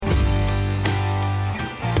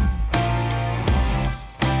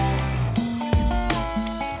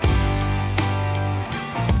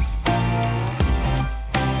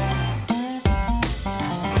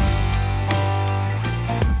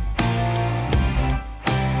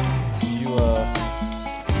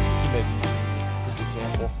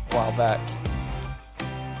Roundtable a while back.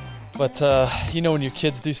 But when your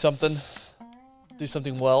kids do something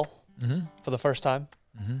well for the first time,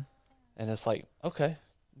 and it's like, okay,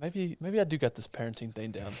 maybe I do got this parenting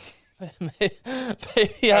thing down.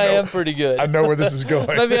 Maybe I am pretty good. I know where this is going.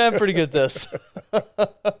 Maybe I am pretty good at this.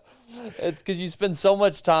 It's because you spend so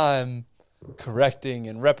much time correcting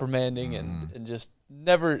and reprimanding and just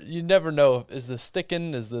you never know, is this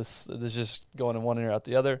sticking? Is this just going in one ear out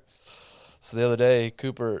the other? So the other day,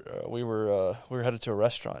 Cooper, we were headed to a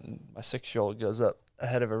restaurant, and my 6-year-old goes up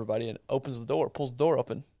ahead of everybody and opens the door, pulls the door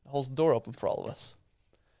open, holds the door open for all of us.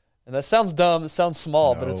 And that sounds dumb, it sounds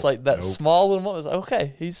small, but it's like that small little moment. It's like,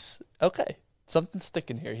 okay, he's okay. Something's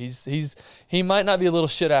sticking here. He might not be a little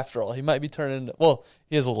shit after all. He might be turning into, well,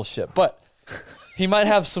 he is a little shit, but he might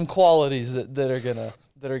have some qualities that are gonna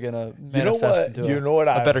manifest into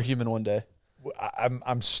a better human one day.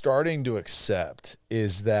 I'm starting to accept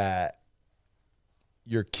is that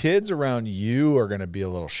your kids around you are going to be a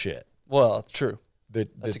little shit. Well, true.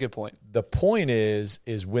 That's a good point. The point is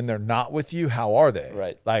when they're not with you, how are they?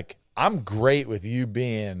 Right. Like, I'm great with you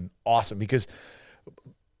being awesome because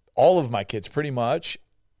all of my kids pretty much,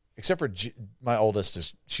 except for my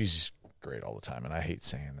oldest, she's great all the time. And I hate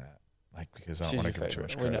saying that, like, because I don't want to give her too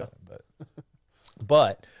much credit.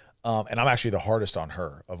 But and I'm actually the hardest on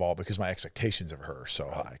her of all because my expectations of her are so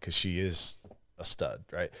high because she is a stud,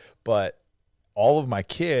 right? But all of my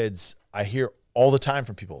kids, I hear all the time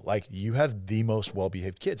from people, like, you have the most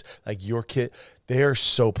well-behaved kids. Like, your kid, they are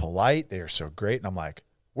so polite. They are so great. And I'm like,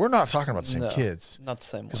 we're not talking about the same kids. Not the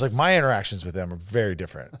same. Because, like, my interactions with them are very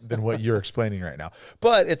different than what you're explaining right now.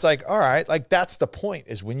 But it's like, all right, like, that's the point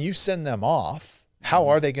is when you send them off, how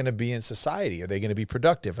are they going to be in society? Are they going to be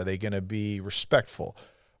productive? Are they going to be respectful?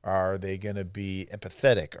 Are they going to be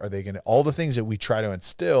empathetic? Are they going to, all the things that we try to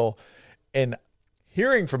instill? And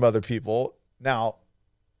hearing from other people, now,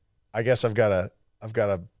 I guess I've got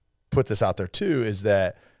to put this out there too, is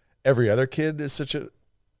that every other kid is such a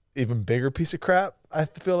even bigger piece of crap, I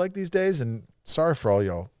feel like, these days. And sorry for all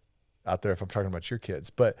y'all out there if I'm talking about your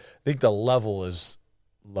kids, but I think the level is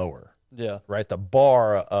lower. Yeah. Right? The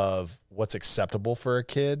bar of what's acceptable for a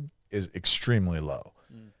kid is extremely low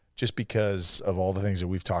just because of all the things that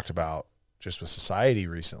we've talked about just with society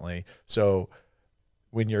recently. So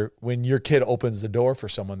when your kid opens the door for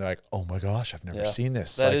someone, they're like, "Oh my gosh, I've never seen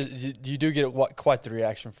this." That is, you do get quite the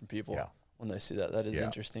reaction from people when they see that. That is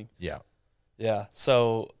interesting. Yeah. Yeah.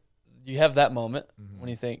 So you have that moment when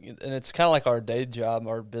you think, and it's kind of like our day job,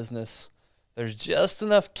 our business. There's just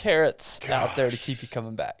enough carrots out there to keep you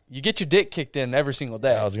coming back. You get your dick kicked in every single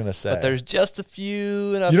day. I was going to say. But there's just a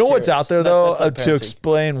few enough. You know carrots. what's out there, though, That's to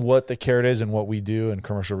explain what the carrot is and what we do in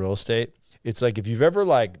commercial real estate? It's like if you've ever,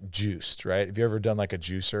 like, juiced, right? Have you ever done, like, a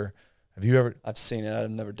juicer? Have you ever? I've seen it.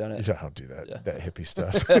 I've never done it. I don't do that, that hippie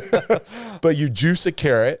stuff. But you juice a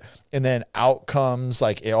carrot, and then out comes,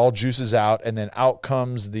 like, it all juices out, and then out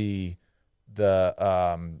comes the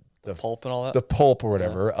pulp and all that? The pulp or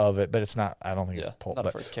whatever of it, but it's not, I don't think it's pulp,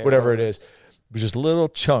 but whatever it is. But just little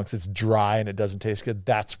chunks. It's dry and it doesn't taste good.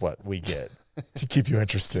 That's what we get to keep you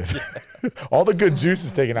interested. All the good juice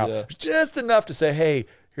is taken out. Just enough to say, hey,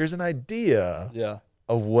 here's an idea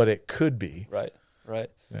of what it could be. Right.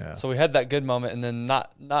 Yeah. So we had that good moment, and then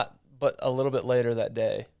but a little bit later that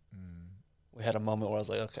day, we had a moment where I was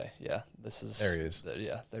like, okay, this is. There he is.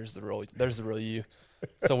 There's the real you.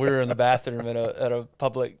 So we were in the bathroom at a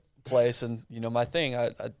public place, and my thing,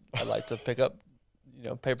 I like to pick up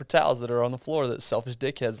paper towels that are on the floor that selfish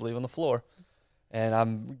dickheads leave on the floor, and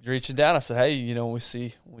I'm reaching down. I said, hey, when we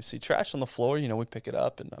see trash on the floor, we pick it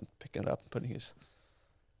up, and I'm picking it up and putting his.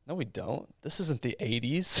 No, we don't. This isn't the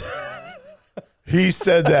 80s. He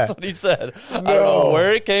said that. That's what he said. No. I don't know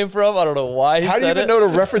where it came from. I don't know why he said it. How do you even know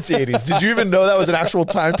to reference the 80s? Did you even know that was an actual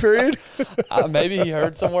time period? Maybe he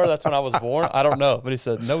heard somewhere that's when I was born. I don't know. But he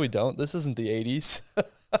said, no, we don't. This isn't the 80s.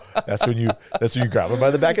 That's when you grab him by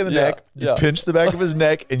the back of the neck, you pinch the back of his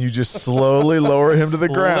neck, and you just slowly lower him to the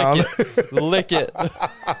ground. Lick it.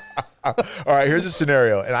 All right, here's a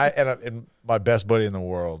scenario. And my best buddy in the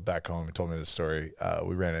world back home, he told me this story.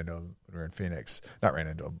 We ran into him when we were in Phoenix. Not ran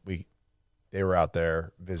into him. They were out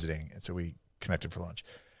there visiting, and so we connected for lunch.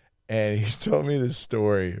 And he's told me this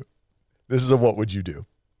story. This is a what would you do?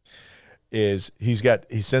 He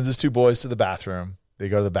sends his two boys to the bathroom. They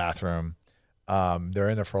go to the bathroom. They're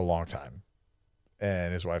in there for a long time.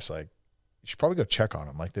 And his wife's like, you should probably go check on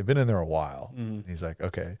them. Like, they've been in there a while. And he's like,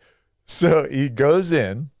 okay. So he goes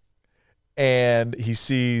in, and he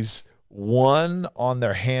sees one on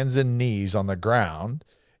their hands and knees on the ground,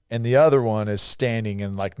 and the other one is standing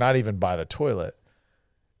and, like, not even by the toilet.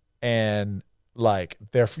 And like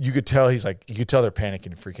you could tell they're panicking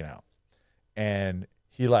and freaking out. And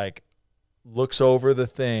he like looks over the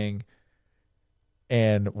thing,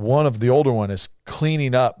 and one of the older one is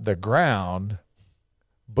cleaning up the ground,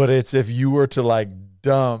 but it's if you were to like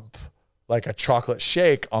dump like a chocolate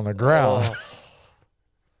shake on the ground. Oh.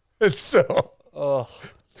 And so,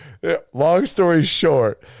 yeah, long story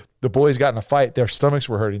short, the boys got in a fight. Their stomachs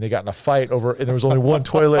were hurting. They got in a fight over, and there was only one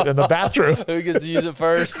toilet in the bathroom. Who gets to use it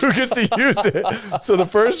first? Who gets to use it? So the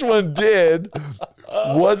first one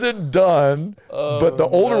wasn't done, but the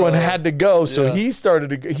older one had to go. So he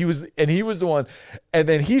started to, he was the one, and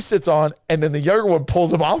then he sits on, and then the younger one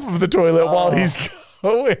pulls him off of the toilet while he's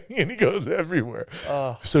going, and he goes everywhere.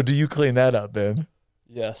 So do you clean that up, Ben?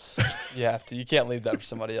 Yes, you have to. You can't leave that for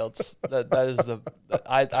somebody else. That is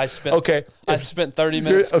I spent 30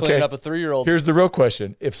 minutes cleaning up a 3-year-old. Here's the real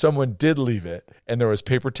question: if someone did leave it and there was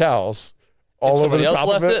paper towels all over the top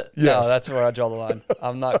of it, yes. No, that's where I draw the line.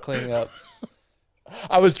 I'm not cleaning up.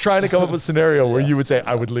 I was trying to come up with a scenario where you would say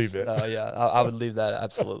I would leave it. I would leave that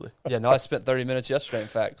absolutely. Yeah, no, I spent 30 minutes yesterday, in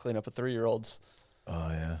fact, cleaning up a 3-year-old's. Oh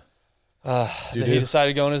yeah. He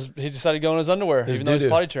decided to go in his underwear, even though he's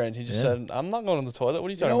potty trained. He just said, "I'm not going to the toilet." What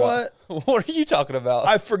are you talking about? What are you talking about?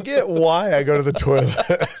 I forget why I go to the toilet.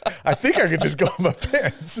 I think I could just go in my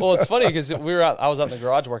pants. Well, it's funny because I was out in the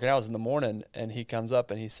garage working out. It was in the morning, and he comes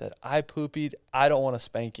up and he said, "I poopied. I don't want a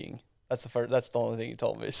spanking." That's the only thing he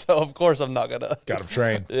told me. So of course I'm not gonna. Got him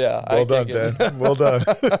trained. Yeah. Well done, Ben. Well done.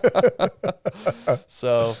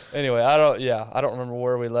 So anyway, I don't remember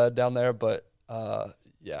where we led down there, but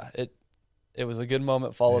it was a good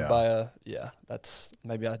moment followed by that's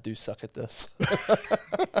maybe I do suck at this.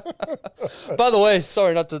 By the way,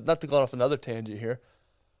 sorry, not to go off another tangent here.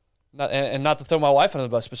 Not to throw my wife under the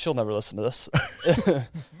bus, but she'll never listen to this.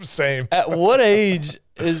 Same. At what age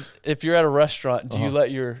if you're at a restaurant, do you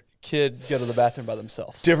let your kid go to the bathroom by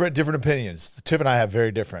themselves? Different opinions. Tiff and I have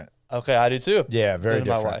very different. Okay, I do too. Yeah, very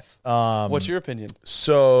different. My wife. What's your opinion?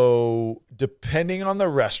 So depending on the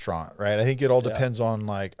restaurant, right? I think it all depends on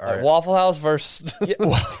like Waffle House versus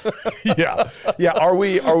yeah. Are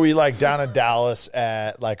we like down in Dallas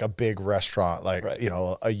at like a big restaurant, like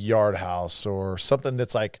a Yard House or something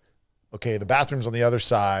that's like, okay, the bathroom's on the other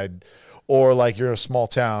side, or like you're in a small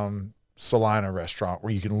town Salina restaurant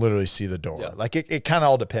where you can literally see the door. Yeah. Like it kind of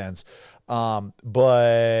all depends.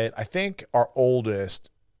 But I think our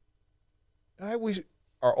oldest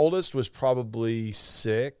was probably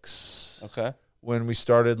 6. Okay. When we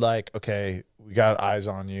started like, okay, we got eyes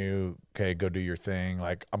on you. Okay, go do your thing.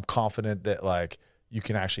 Like I'm confident that like you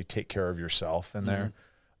can actually take care of yourself in there.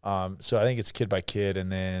 So I think it's kid by kid.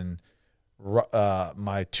 And then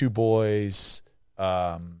my 2 boys,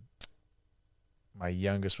 my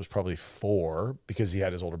youngest was probably 4 because he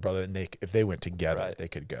had his older brother, and if they went together, they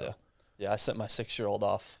could go. Yeah, I sent my 6-year-old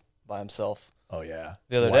off by himself. Oh yeah.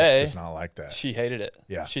 The other day, does not like that. She hated it.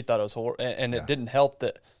 Yeah, she thought it was horrible, and it didn't help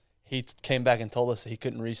that he came back and told us that he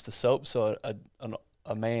couldn't reach the soap, so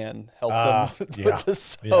a man helped him with the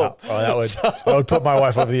soap. Yeah. Oh, that would put my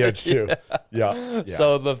wife over the edge too. Yeah.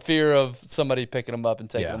 So the fear of somebody picking him up and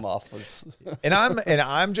taking him off was. and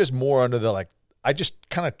I'm just more under the I just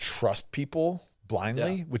kind of trust people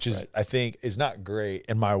blindly, which is I think is not great.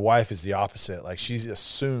 And my wife is the opposite. Like she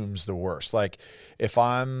assumes the worst. Like if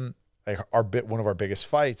I'm like one of our biggest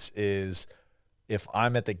fights is if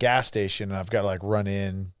I'm at the gas station and I've got to like run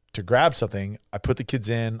in to grab something, I put the kids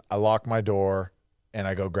in, I lock my door, and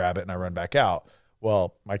I go grab it and I run back out.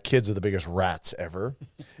 Well, my kids are the biggest rats ever.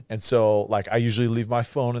 And so like I usually leave my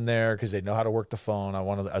phone in there because they know how to work the phone.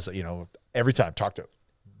 Every time talk to them.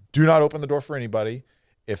 Do not open the door for anybody.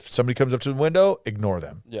 If somebody comes up to the window, ignore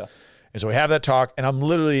them. Yeah. And so we have that talk, and I'm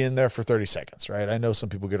literally in there for 30 seconds, right? I know some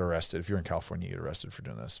people get arrested. If you're in California, you get arrested for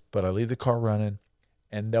doing this. But I leave the car running,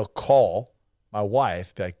 and they'll call my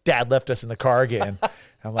wife, be like, "Dad left us in the car again."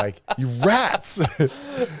 I'm like, "You rats."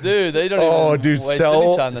 Dude, they don't even waste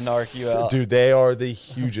any time to narc you out. Dude, they are the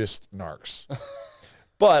hugest narcs.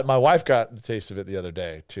 But my wife got the taste of it the other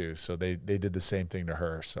day, too. So they did the same thing to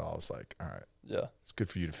her. So I was like, all right. Yeah. It's good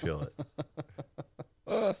for you to feel it.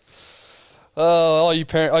 All you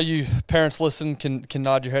parents listen can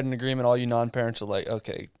nod your head in agreement. All you non-parents are like,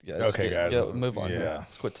 okay, guys, move on. Yeah.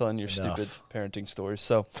 Quit telling your stupid parenting stories.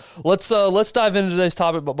 So let's dive into today's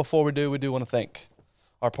topic. But before we do want to thank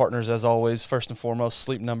our partners as always. First and foremost,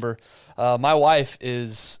 Sleep Number. My wife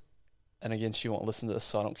is, and again, she won't listen to this,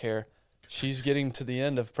 so I don't care. She's getting to the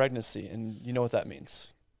end of pregnancy, and you know what that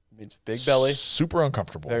means. It means big belly. Super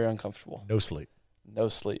uncomfortable. Very uncomfortable. No sleep.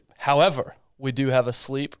 However, we do have a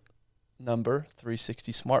Sleep Number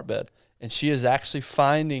 360 smart bed, and she is actually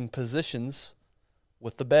finding positions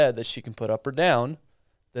with the bed that she can put up or down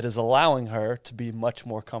that is allowing her to be much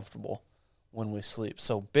more comfortable when we sleep.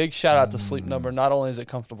 So big shout out to Sleep Number. Not only is it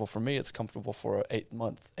comfortable for me, it's comfortable for an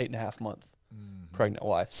 8.5 month pregnant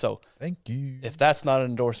wife. So thank you. If that's not an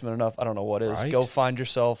endorsement enough, I don't know what is. Right. Go find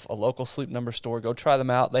yourself a local Sleep Number store. Go try them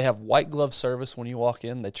out. They have white glove service when you walk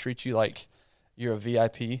in. They treat you like you're a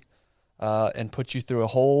VIP and put you through a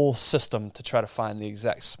whole system to try to find the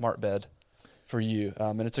exact smart bed for you.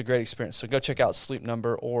 And it's a great experience. So go check out Sleep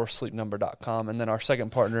Number or sleepnumber.com. And then our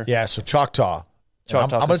second partner. Yeah, so Choctaw. I'm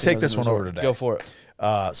going to take this one over today. Go for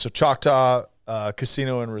it. So Choctaw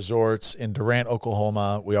Casino and Resorts in Durant,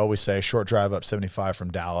 Oklahoma. We always say short drive up 75 from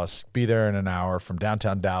Dallas. Be there in an hour from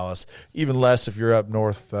downtown Dallas. Even less if you're up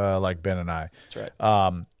north like Ben and I. That's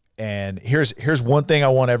right. And here's one thing I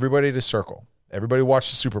want everybody to circle. Everybody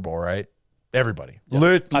watched the Super Bowl, right? Everybody.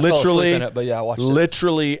 Yep. I fell asleep in it, but yeah, I watched it.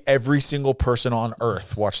 Literally every single person on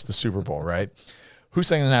earth watched the Super Bowl, right? Who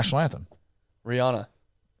sang the national anthem? Rihanna.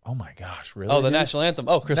 Oh, my gosh. Really? Oh, the national anthem.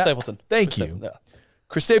 Oh, Chris Stapleton. Thank you. Yeah.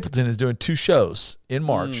 Chris Stapleton is doing 2 shows in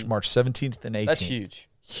March, March 17th and 18th. That's huge.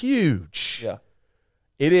 Huge. Yeah.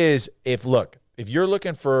 It is. If you're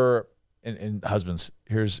looking for, and husbands,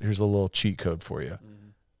 here's a little cheat code for you.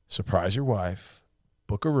 Surprise your wife,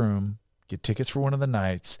 book a room, get tickets for one of the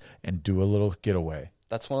nights, and do a little getaway.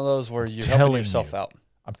 That's one of those where you're helping yourself out.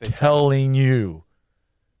 I'm telling you.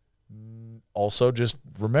 Also, just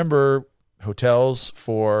remember hotels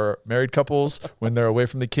for married couples when they're away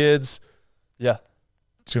from the kids. Yeah.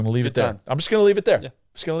 Just going to leave it there. Time. I'm just going to leave it there. Yeah.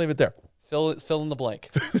 Just going to leave it there. Fill in the blank.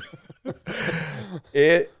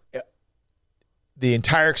 The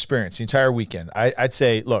entire experience, the entire weekend, I'd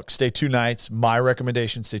say, look, stay 2 nights. My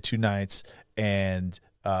recommendation, stay 2 nights and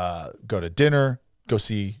go to dinner, go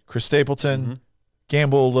see Chris Stapleton,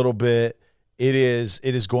 gamble a little bit. It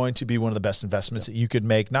is going to be one of the best investments that you could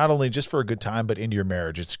make, not only just for a good time, but into your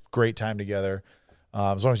marriage. It's great time together,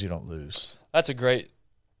 as long as you don't lose. That's a great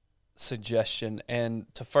suggestion. And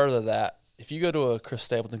to further that, if you go to a Chris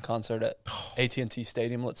Stapleton concert at AT&T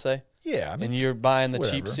Stadium, let's say, yeah, I mean, and you're buying the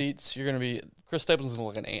whatever. cheap seats, you're going to be – Chris Stapleton's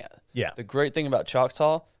going to look like an ant. Yeah. The great thing about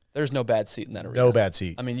Choctaw, there's no bad seat in that arena. No bad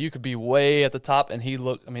seat. I mean, you could be way at the top, and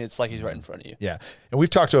it's like he's right in front of you. Yeah. And we've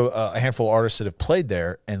talked to a handful of artists that have played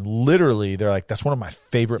there, and literally they're like, that's one of my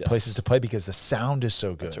favorite places to play because the sound is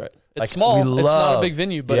so good. That's right. It's Like, small. It's not a big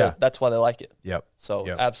venue, but that's why they like it. Yep. So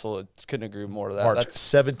absolutely, couldn't agree more to that. March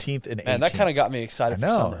 17th and 18th. And that kind of got me excited for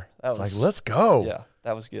summer. That was like, let's go. Yeah,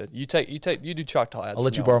 that was good. You do Choctaw ads. I'll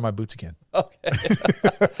let you borrow my boots again. Okay.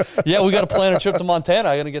 Yeah, we got to plan a trip to Montana.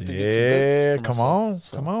 I'm gonna get to get some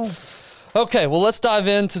boots. Come on. Okay, well, let's dive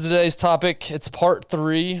into today's topic. It's part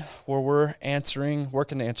 3 where we're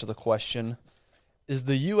working to answer the question, is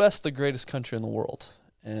the U.S. the greatest country in the world?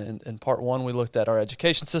 And in part 1, we looked at our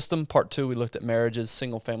education system. Part 2, we looked at marriages,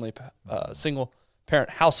 single parent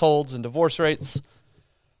households, and divorce rates.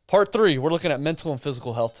 Part 3, we're looking at mental and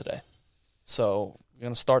physical health today. So we're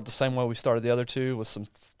going to start the same way we started the other 2 with some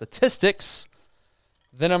statistics.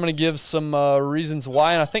 Then I'm going to give some reasons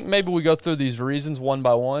why, and I think maybe we go through these reasons one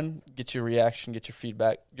by one, get your reaction, get your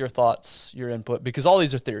feedback, your thoughts, your input, because all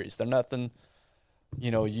these are theories. They're nothing,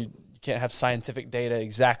 you can't have scientific data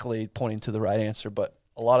exactly pointing to the right answer, but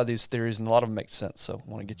a lot of these theories and a lot of them make sense, so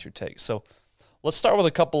I want to get your take. So let's start with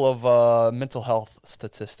a couple of mental health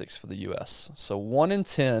statistics for the U.S. So 1 in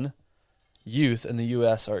 10 youth in the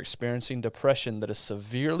U.S. are experiencing depression that is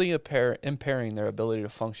severely impairing their ability to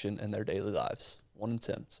function in their daily lives. 1 in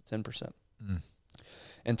 10, so 10%.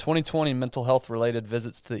 In 2020, mental health-related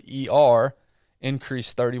visits to the ER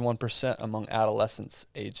increased 31% among adolescents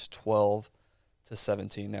aged 12 to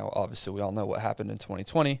 17. Now, obviously, we all know what happened in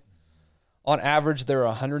 2020. On average, there are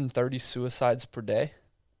 130 suicides per day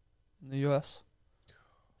in the U.S.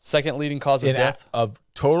 Second leading cause of death. Of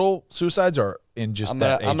total suicides or in just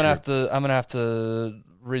that age I'm gonna have to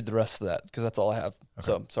read the rest of that because that's all I have. Okay.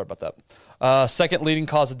 So sorry about that. Second leading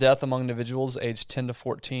cause of death among individuals aged 10 to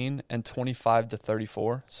 14 and 25 to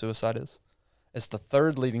 34, suicide is. It's the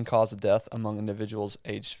third leading cause of death among individuals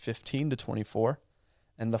aged 15 to 24,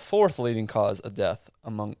 and the fourth leading cause of death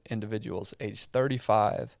among individuals aged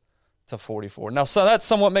 35 to 44. Now, so that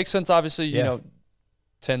somewhat makes sense. Obviously, 10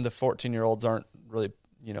 to 14-year-olds aren't really,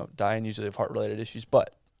 dying usually of heart-related issues,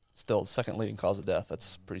 but still, second leading cause of death.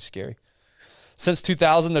 That's pretty scary. Since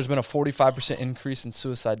 2000, there's been a 45% increase in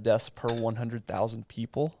suicide deaths per 100,000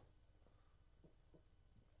 people.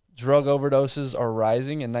 Drug overdoses are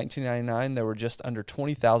rising. In 1999, there were just under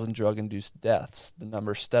 20,000 drug-induced deaths. The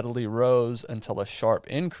number steadily rose until a sharp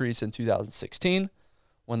increase in 2016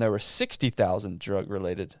 when there were 60,000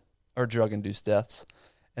 drug-induced deaths.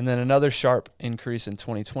 And then another sharp increase in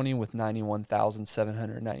 2020 with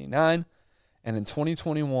 91,799. And in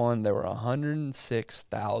 2021, there were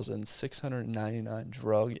 106,699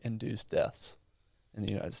 drug-induced deaths in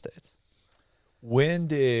the United States. When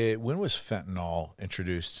was fentanyl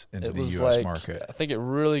introduced into the U.S. market? I think it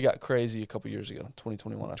really got crazy a couple years ago.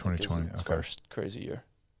 2021, I think, 2020, was its okay. first crazy year.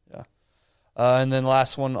 Yeah. And then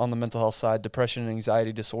last one on the mental health side, depression and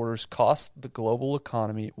anxiety disorders cost the global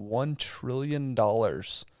economy $1 trillion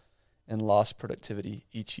in lost productivity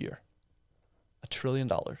each year. $1 trillion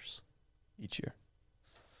each year.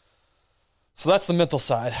 So that's the mental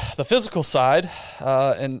side. The physical side,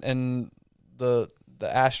 and the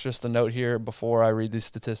asterisk, the note here before I read these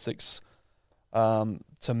statistics,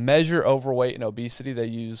 to measure overweight and obesity, they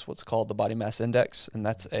use what's called the body mass index, and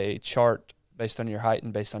that's a chart based on your height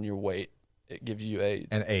and based on your weight. It gives you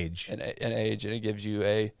an age, and it gives you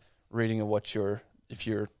a reading of if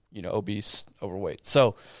you're obese, overweight.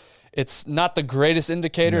 So it's not the greatest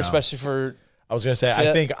indicator, especially for. I was going to say,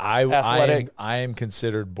 I think I am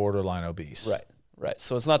considered borderline obese. Right.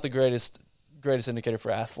 So it's not the greatest indicator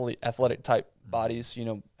for athletic type bodies.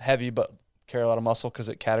 Heavy but carry a lot of muscle because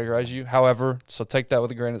it categorizes you. However, so take that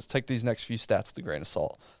with a grain. Take these next few stats with a grain of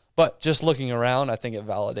salt. But just looking around, I think it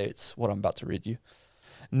validates what I'm about to read you.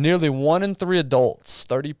 Nearly 1 in 3 adults,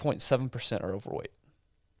 30.7%, are overweight.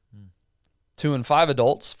 2 in 5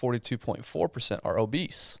 adults, 42.4%, are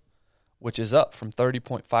obese, which is up from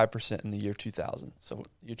 30.5% in the year 2000. So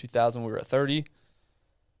year 2000, we were at 30.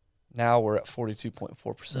 Now we're at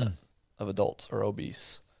 42.4% of adults are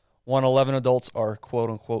obese. 1 in 11 adults are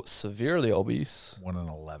quote-unquote severely obese. 1 in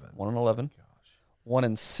 11. 1 in 11. Gosh. 1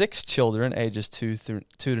 in 6 children ages 2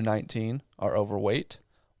 to 19 are overweight.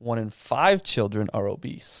 1 in 5 children are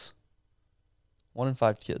obese. 1 in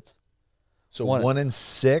 5 kids. So 1 in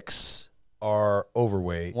 6 are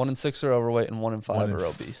overweight. 1 in 6 are overweight, and 1 in 5 are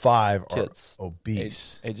obese. 5 kids are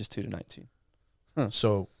obese. Ages 2 to 19.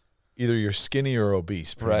 So either you're skinny or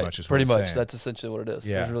obese, pretty much is what pretty much. saying. That's essentially what it is.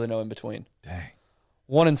 Yeah. There's really no in between. Dang.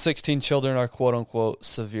 1 in 16 children are quote-unquote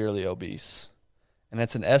severely obese. And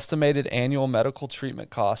it's an estimated annual medical treatment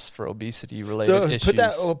costs for obesity-related issues.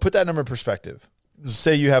 Put that number in perspective.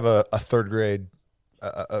 Say you have a third grade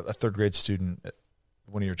student,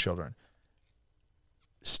 one of your children.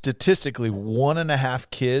 Statistically,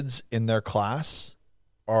 1.5 kids in their class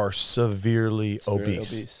are severely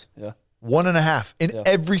obese. Yeah. 1.5 in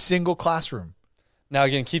every single classroom. Now,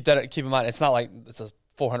 again, keep in mind, it's not like it's a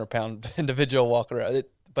 400-pound individual walking around,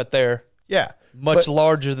 but they're much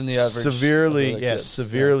larger than the average.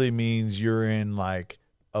 Severely means you're in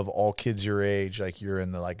of all kids your age, you're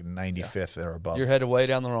in the 95th or above. You're headed way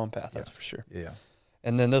down the wrong path, that's for sure. Yeah.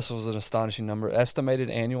 And then this was an astonishing number. Estimated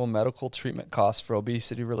annual medical treatment costs for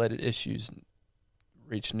obesity-related issues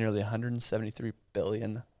reached nearly $173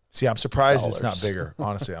 billion. See, I'm surprised it's not bigger,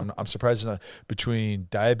 honestly. I'm surprised it's not. Between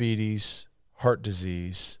diabetes, heart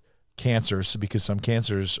disease, cancers, because some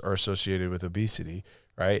cancers are associated with obesity,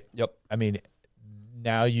 right? Yep. I mean,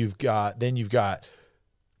 now you've got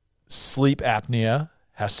sleep apnea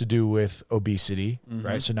has to do with obesity,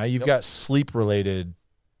 right? So now you've got sleep-related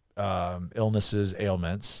illnesses,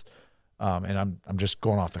 ailments, and I'm just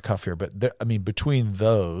going off the cuff here, but between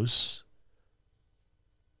those,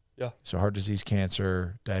 so heart disease,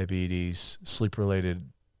 cancer, diabetes, sleep-related,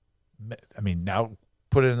 now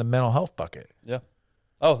put it in the mental health bucket. Yeah.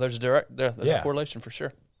 Oh, there's a correlation for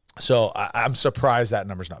sure. So I'm surprised that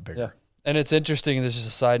number's not bigger. Yeah. And it's interesting, this is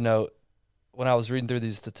a side note, when I was reading through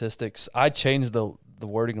these statistics, I changed the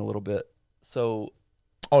wording a little bit. So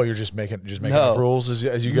you're just making up rules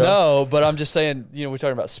as you go? No, but I'm just saying, we're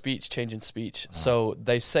talking about speech, changing speech. So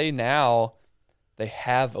they say now they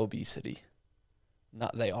have obesity,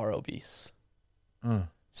 not they are obese.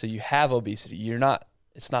 So you have obesity.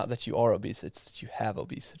 It's not that you are obese, it's that you have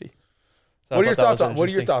obesity. So what are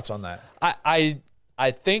your thoughts on that?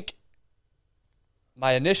 I think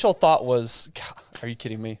my initial thought was, God, are you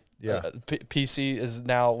kidding me? Yeah. PC is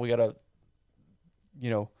now, we got to,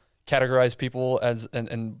 categorize people as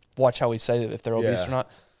and watch how we say if they're obese or not.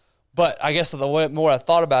 But I guess the way more I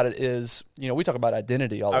thought about it is, we talk about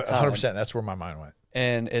identity all the time. 100%. That's where my mind went.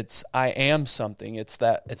 And it's I am something. It's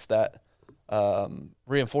that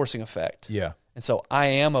reinforcing effect. Yeah. And so I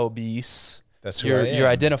am obese. That's who I am. You're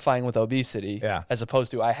identifying with obesity. Yeah. As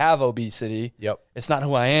opposed to I have obesity. Yep. It's not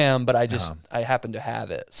who I am, but I happen to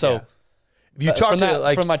have it. So. Yeah. If you talk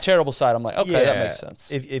from my charitable side, I'm like, okay, that makes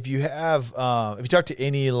sense. If you talk to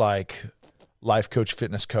any life coach,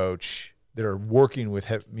 fitness coach that are working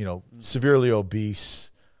with severely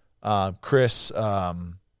obese, Chris,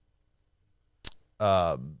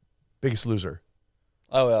 Biggest Loser.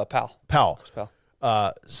 Oh, Pal. Pal.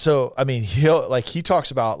 So, I mean, he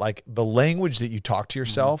talks about like the language that you talk to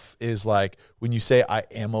yourself is like when you say I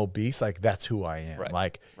am obese, like that's who I am. Right.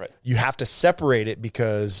 Like Right. you have to separate it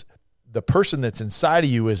because the person that's inside of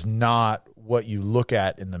you is not what you look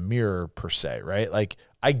at in the mirror per se. Right. Like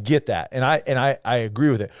I get that. And I agree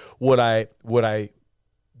with it. What I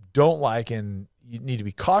don't like, and you need to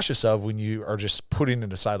be cautious of when you are just putting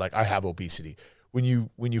it aside, like I have obesity, when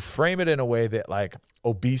you frame it in a way that like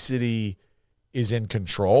obesity is in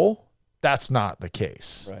control, that's not the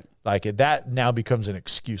case. Right. Like that now becomes an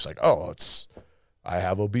excuse. Like, oh, I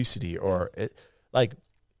have obesity, or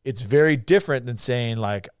it's very different than saying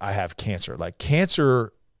like I have cancer. Like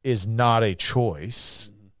cancer is not a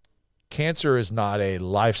choice. Cancer is not a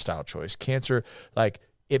lifestyle choice. Cancer, like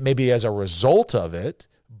it may be as a result of it,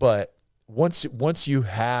 but once you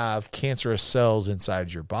have cancerous cells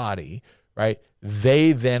inside your body, right,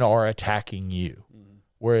 they then are attacking you.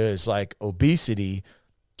 Whereas like obesity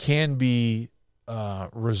can be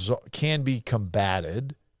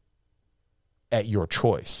combated at your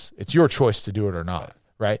choice. It's your choice to do it or not,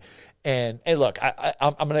 right? And look,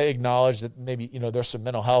 I'm going to acknowledge that maybe there's some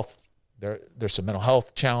mental health. There's some mental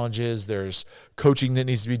health challenges. There's coaching that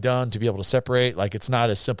needs to be done to be able to separate. Like it's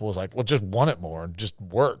not as simple as like, well, just want it more and just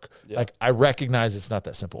work. Yeah. Like I recognize it's not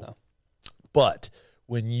that simple. No. But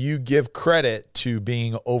when you give credit to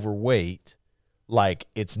being overweight, like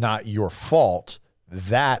it's not your fault,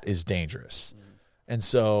 that is dangerous. And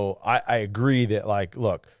so I agree that like,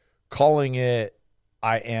 look, calling it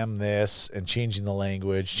I am this and changing the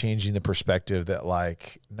language, changing the perspective that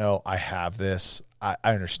like, no, I have this. I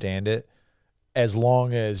understand it. As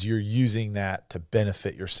long as you're using that to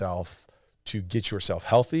benefit yourself, to get yourself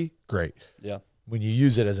healthy, great. Yeah. When you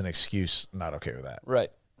use it as an excuse, I'm not okay with that. Right.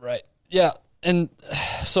 Yeah. And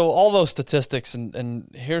so all those statistics and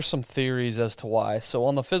here's some theories as to why. So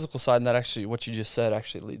on the physical side, and that actually what you just said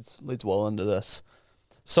actually leads well into this.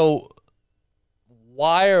 So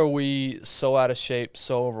why are we so out of shape,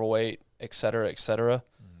 so overweight, et cetera, et cetera?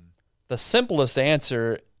 The simplest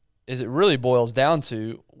answer is it really boils down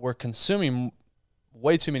to we're consuming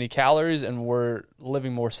way too many calories and we're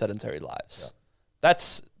living more sedentary lives. Yeah.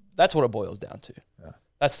 That's what it boils down to. Yeah.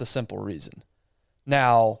 That's the simple reason.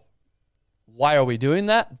 Now, why are we doing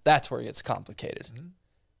that? That's where it gets complicated. Mm-hmm.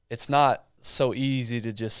 It's not so easy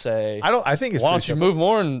to just say, I think it's why don't you move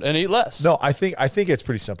more and eat less? No, I think it's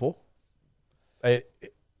pretty simple. I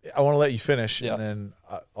want to let you finish, yeah. and then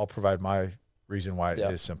I'll provide my reason why it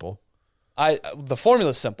is simple. The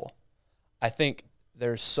formula is simple. I think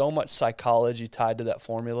there's so much psychology tied to that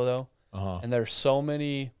formula, though, and there's so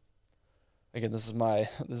many. Again, this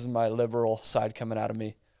is my liberal side coming out of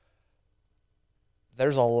me.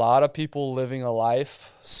 There's a lot of people living a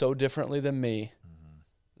life so differently than me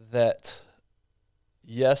that,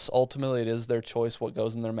 yes, ultimately it is their choice what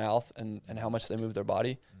goes in their mouth and how much they move their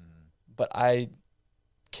body. But I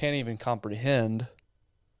can't even comprehend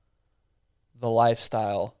the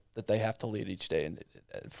lifestyle that they have to lead each day. And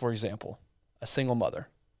for example, a single mother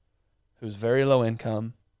who's very low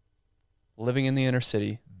income, living in the inner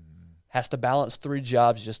city, has to balance 3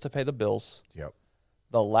 jobs just to pay the bills. Yep.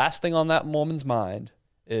 The last thing on that woman's mind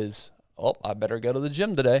is, oh, I better go to the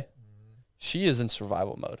gym today. She is in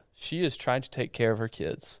survival mode. She is trying to take care of her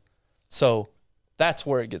kids. So that's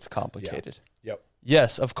where it gets complicated. Yep.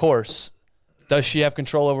 Yes, of course. Does she have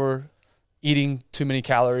control over eating too many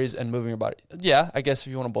calories and moving her body? Yeah, I guess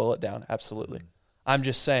if you want to boil it down, absolutely. I'm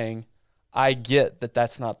just saying I get that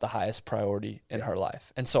that's not the highest priority in her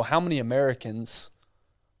life. And so how many Americans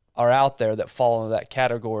are out there that fall into that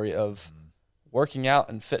category of working out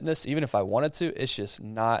and fitness? Even if I wanted to, it's just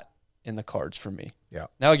not in the cards for me. Yeah.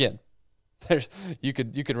 Now, again, you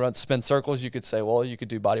could spin circles. You could say, well, you could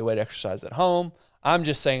do body weight exercise at home. I'm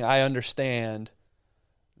just saying I understand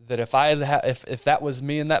that if that was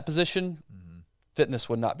me in that position, fitness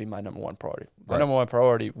would not be my number one priority. My number one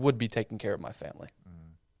priority would be taking care of my family.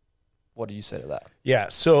 What do you say to that? Yeah.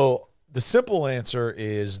 So the simple answer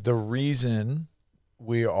is the reason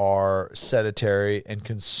we are sedentary and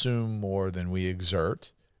consume more than we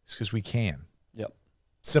exert is because we can. Yep.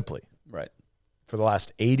 Simply. Right. For the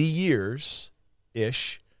last 80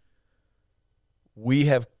 years-ish, we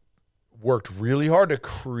have worked really hard to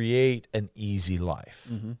create an easy life.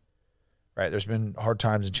 Right? There's been hard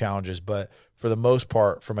times and challenges, but for the most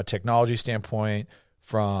part, from a technology standpoint,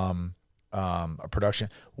 from a production,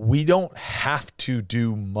 we don't have to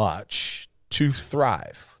do much to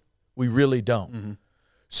thrive. We really don't.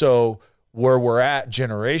 So where we're at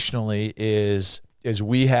generationally is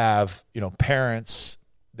we have, parents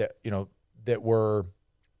that, that were,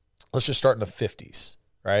 let's just start in the 50s,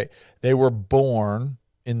 right? They were born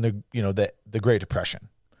in the Great Depression.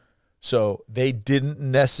 So they didn't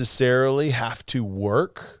necessarily have to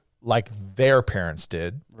work like their parents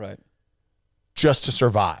did, right, just to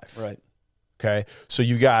survive. right. Okay. So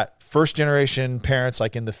you got first generation parents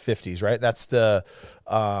like in the 50s, right? That's the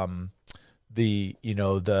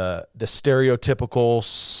stereotypical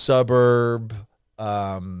suburb.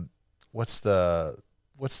 What's the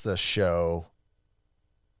show?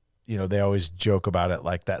 They always joke about it,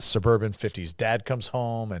 like that suburban 50s. Dad comes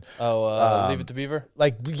home and Leave It to Beaver.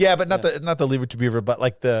 Like, yeah, but not the Leave It to Beaver, but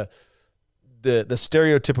like the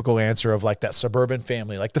stereotypical answer of like that suburban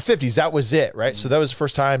family, like the 50s. That was it, right? So that was the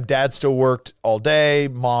first time Dad still worked all day.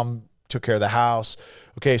 Mom took care of the house.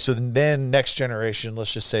 Okay, so then next generation,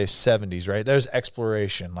 let's just say 70s, right? There's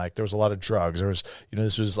exploration. Like there was a lot of drugs. There was,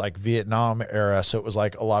 this was like Vietnam era, so it was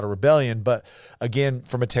like a lot of rebellion. But again,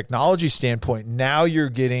 from a technology standpoint, now you're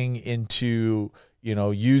getting into,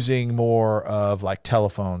 using more of like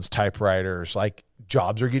telephones, typewriters, like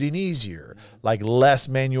jobs are getting easier, like less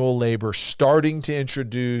manual labor, starting to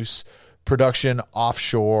introduce production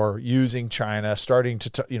offshore using China, starting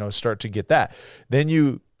to start to get that. Then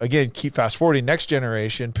you, again, keep fast forwarding, next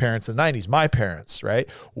generation, parents in the 90s, my parents, right?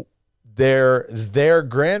 Their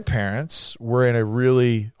grandparents were in a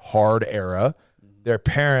really hard era. Their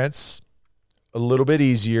parents, a little bit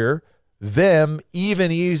easier, them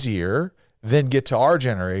even easier, then get to our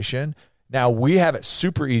generation. Now we have it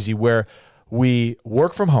super easy where we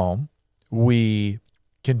work from home. We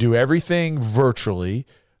can do everything virtually.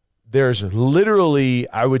 There's literally,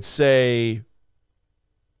 I would say,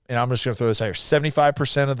 and I'm just going to throw this out here,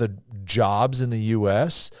 75% of the jobs in the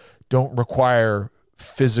U.S. don't require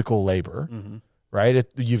physical labor, right?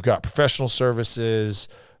 You've got professional services,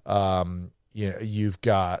 you've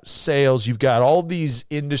got sales, you've got all these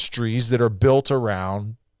industries that are built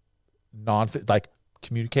around like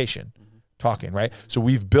communication, talking, right? So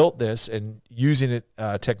we've built this and using it,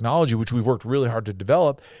 technology, which we've worked really hard to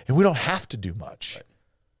develop, and we don't have to do much. Right.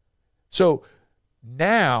 So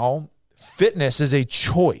now fitness is a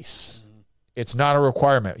choice. It's not a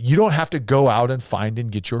requirement. You don't have to go out and find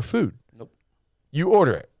and get your food. Nope. You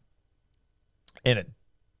order it and it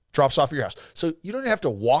drops off at your house. So you don't have to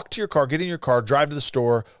walk to your car, get in your car, drive to the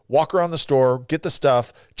store, walk around the store, get the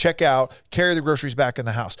stuff, check out, carry the groceries back in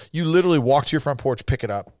the house. You literally walk to your front porch, pick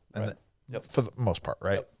it up, and for the most part,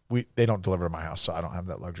 right? Yep. They don't deliver to my house, so I don't have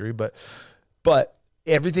that luxury, but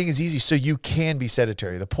everything is easy, so you can be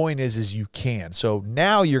sedentary. The point is you can. So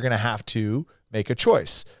now you're going to have to make a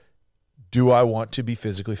choice. Do I want to be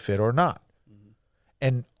physically fit or not?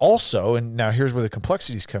 And also, and now here's where the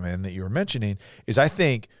complexities come in that you were mentioning, is I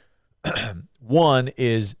think one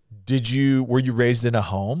is, were you raised in a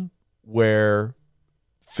home where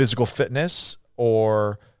physical fitness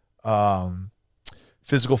or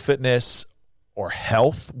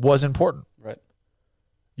health was important? Right.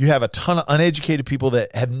 You have a ton of uneducated people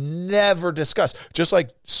that have never discussed, just like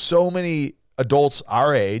so many adults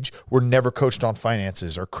our age were never coached on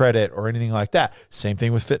finances or credit or anything like that. Same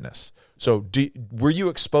thing with fitness. So were you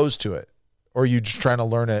exposed to it, or are you just trying to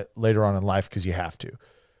learn it later on in life because you have to?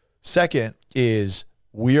 Second is,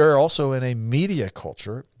 we are also in a media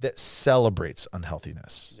culture that celebrates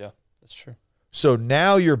unhealthiness. Yeah, that's true. So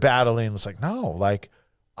now you're battling. It's like, no, like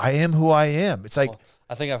I am who I am. It's like,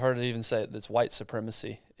 I think I've heard it even say it's white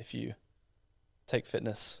supremacy if you take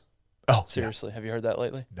fitness seriously. Yeah. Have you heard that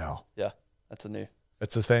lately? No. Yeah, that's a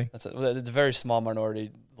thing. It's a very small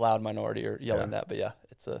minority, loud minority are yelling that, but yeah,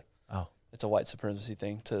 it's a white supremacy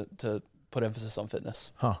thing to put emphasis on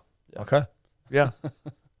fitness. Huh. Yeah. Okay. Yeah.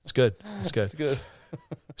 It's good. It's good. It's good.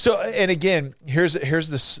 So, and again, here's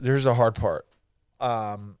the hard part.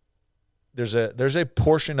 There's a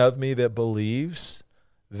portion of me that believes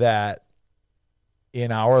that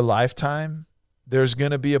in our lifetime, there's going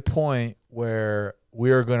to be a point where we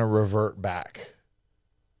are going to revert back,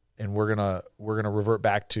 and we're going to revert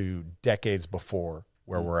back to decades before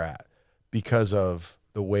where we're at, because of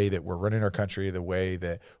the way that we're running our country, the way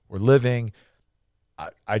that we're living.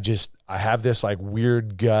 I have this like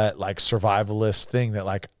weird gut, like survivalist thing that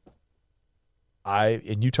like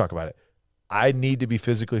and you talk about it, I need to be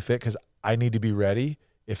physically fit because I need to be ready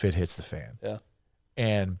if it hits the fan. Yeah.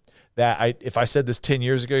 And if I said this 10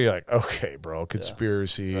 years ago, you're like, okay, bro,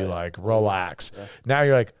 conspiracy, right. Like relax. Yeah. Now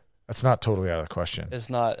you're like, that's not totally out of the question. It's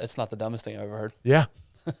not the dumbest thing I've ever heard. Yeah.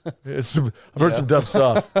 I've heard some dumb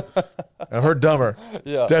stuff. I've heard dumber.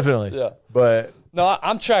 Yeah. Definitely. Yeah. But no,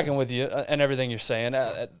 I'm tracking with you and everything you're saying.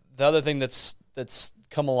 The other thing that's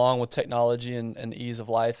come along with technology and ease of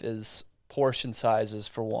life is portion sizes,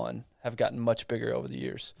 for one, have gotten much bigger over the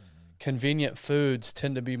years. convenient foods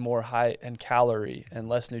tend to be more high in calorie and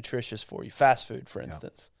less nutritious for you. Fast food, for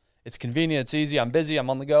instance. It's convenient. It's easy. I'm busy. I'm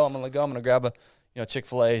on the go. I'm going to grab a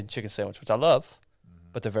Chick-fil-A chicken sandwich, which I love,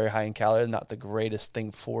 but they're very high in calorie, not the greatest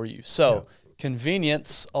thing for you. So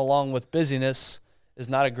convenience along with busyness is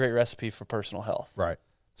not a great recipe for personal health. Right.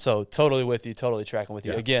 So totally with you, totally tracking with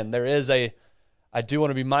you. Again, I do want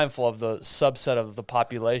to be mindful of the subset of the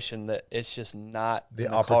population that it's just not the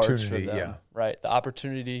in the cards for opportunity. them. Right. The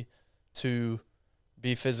opportunity to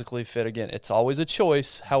be physically fit. Again, it's always a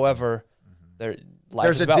choice. However, there's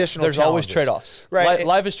always trade-offs. Right.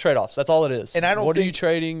 Life is trade-offs. That's all it is. And what are you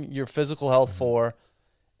trading your physical health for,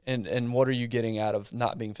 and what are you getting out of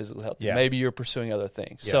not being physically healthy? Yeah. Maybe you're pursuing other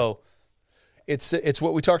things. Yeah. So it's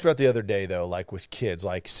what we talked about the other day, though, like with kids,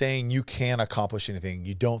 like saying you can accomplish anything.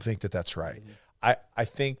 You don't think that that's right. I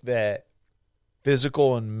think that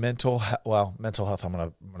physical and mental health, I'm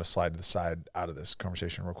gonna slide to the side out of this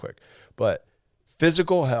conversation real quick. But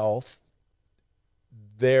physical health,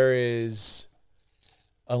 there is,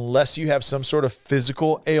 unless you have some sort of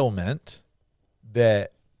physical ailment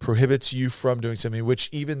that prohibits you from doing something, which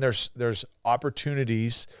even there's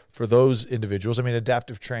opportunities for those individuals. I mean,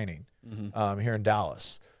 adaptive training here in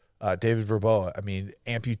Dallas, David Verboa, I mean,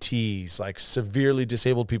 amputees, like severely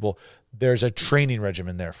disabled people, there's a training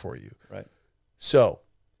regimen there for you. Right. So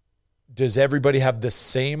does everybody have the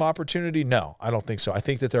same opportunity? No, I don't think so. I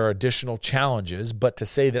think that there are additional challenges, but to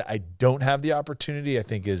say that I don't have the opportunity, I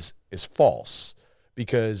think is false,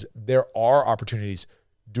 because there are opportunities.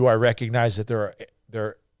 Do I recognize that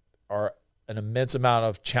there are an immense amount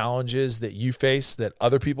of challenges that you face that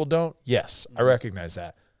other people don't? Yes, I recognize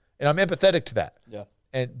that. And I'm empathetic to that. Yeah.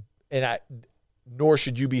 Nor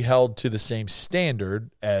should you be held to the same standard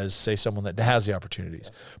as, say, someone that has the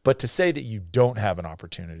opportunities. Yeah. But to say that you don't have an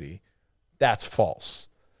opportunity, that's false.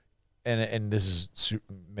 And this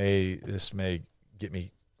may get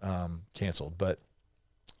me canceled, but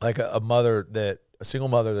like a single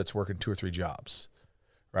mother that's working 2 or 3 jobs,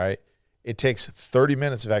 right? It takes 30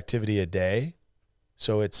 minutes of activity a day.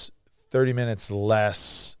 So it's 30 minutes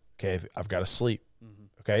less. Okay, I've got to sleep.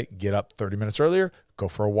 Okay, get up 30 minutes earlier, go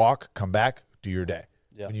for a walk, come back, do your day.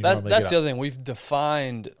 Yeah, that's the other thing.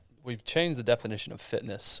 We've changed the definition of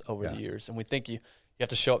fitness over the years, and we think you have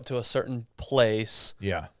to show up to a certain place,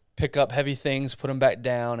 pick up heavy things, put them back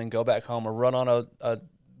down, and go back home, or run on a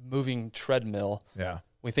moving treadmill. Yeah,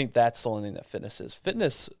 we think that's the only thing that fitness is.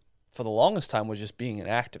 Fitness, for the longest time, was just being an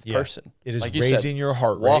active person. It is like raising your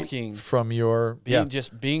heart rate, walking from your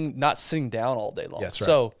being not sitting down all day long. Yeah, that's right.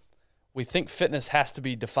 So we think fitness has to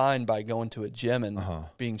be defined by going to a gym and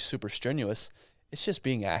being super strenuous. It's just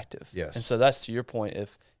being active. Yes. And so that's to your point.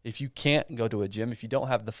 If you can't go to a gym, if you don't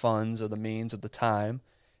have the funds or the means or the time,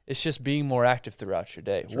 it's just being more active throughout your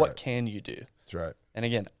day. What can you do? That's right. And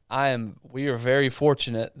again, we are very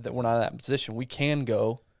fortunate that we're not in that position. We can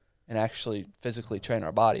go and actually physically train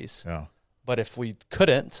our bodies. Yeah. But if we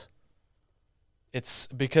couldn't, it's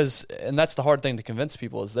because, and that's the hard thing to convince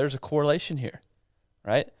people, is there's a correlation here,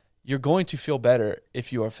 right? You're going to feel better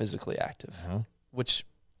if you are physically active, which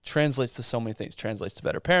translates to so many things. Translates to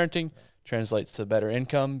better parenting, translates to better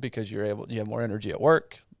income because you have more energy at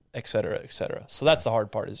work, et cetera, et cetera. So that's the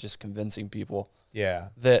hard part, is just convincing people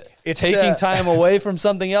that it's taking time away from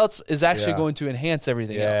something else is actually going to enhance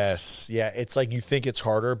everything else. Yes. Yeah. It's like you think it's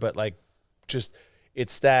harder, but like just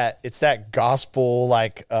it's that gospel,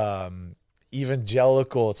 like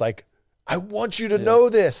evangelical. It's like, I want you to know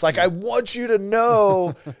this. Like, I want you to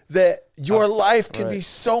know that your life can be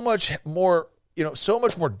so much more, so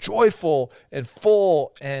much more joyful and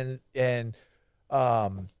full and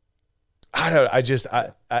I don't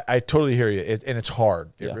know. I totally hear you. And it's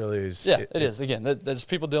hard. It really is. Yeah, it is. Again, there's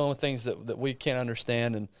people dealing with things that we can't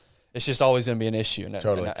understand, and it's just always going to be an issue. And,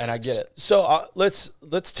 totally. And I get it. So let's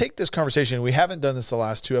take this conversation. We haven't done this the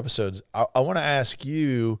last 2 episodes. I want to ask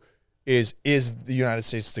you, is the United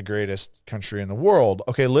States the greatest country in the world?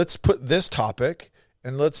 Okay, let's put this topic,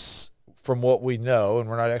 and let's, from what we know, and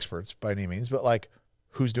we're not experts by any means, but like,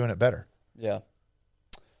 who's doing it better? Yeah.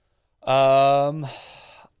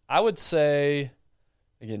 I would say,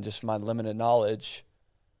 again, just my limited knowledge,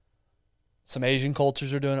 some Asian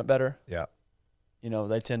cultures are doing it better. Yeah.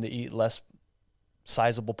 They tend to eat less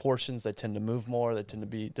sizable portions. They tend to move more. They tend to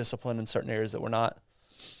be disciplined in certain areas that we're not.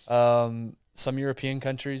 Some European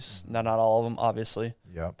countries, not all of them, obviously,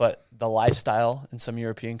 but the lifestyle in some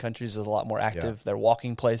European countries is a lot more active. Yeah. They're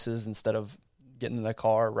walking places instead of getting in their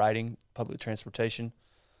car, riding public transportation.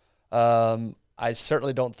 I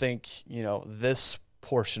certainly don't think, this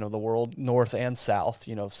portion of the world, North and South,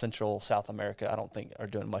 Central South America, I don't think are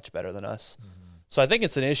doing much better than us. Mm-hmm. So I think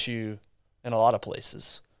it's an issue in a lot of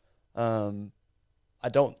places. I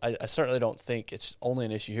certainly don't think it's only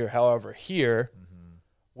an issue here. However, here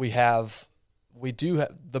we do have,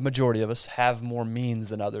 the majority of us have more means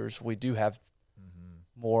than others. We do have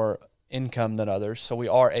more income than others, so we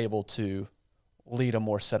are able to lead a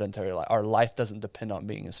more sedentary life. Our life doesn't depend on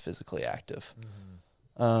being as physically active.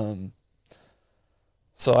 So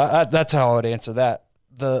that's how I would answer that.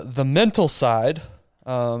 The mental side.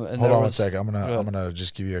 And hold on one second. I'm gonna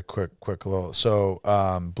just give you a quick little. So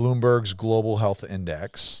Bloomberg's Global Health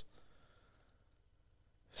Index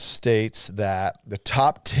states that the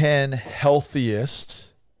top 10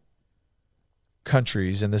 healthiest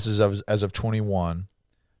countries, and this is as of 21.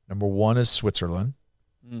 Number 1 is Switzerland.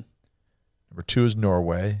 Number 2 is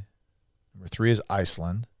Norway. Number 3 is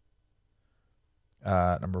Iceland.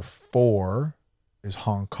 Number 4 is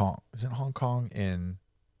Hong Kong. Isn't Hong Kong in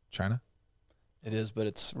China? It is, but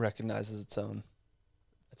it's recognized as its own.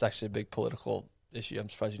 It's actually a big political issue. I'm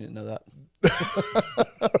surprised you didn't know that.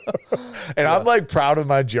 And I'm like proud of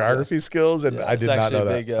my geography skills, and I did not know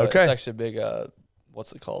that. Okay. It's actually a big,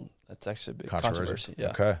 what's it called? It's actually a big controversy.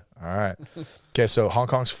 Yeah. Okay. All right. Okay. So Hong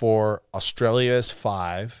Kong's 4, Australia is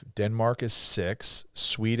 5, Denmark is 6,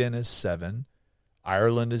 Sweden is 7,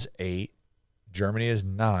 Ireland is 8, Germany is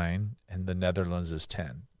 9, and the Netherlands is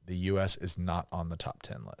 10. The U.S. is not on the top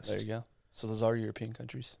 10 list. There you go. So those are European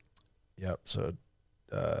countries. Yep. So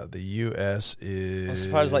the U.S. is... I'm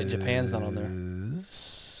surprised like Japan's not on there.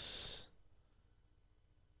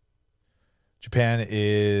 Japan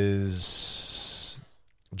is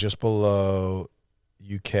just below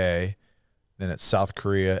UK, then it's South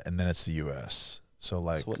Korea, and then it's the U.S. So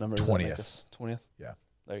like what number 20th. 20th? Yeah.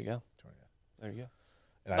 There you go. 20th. There you go.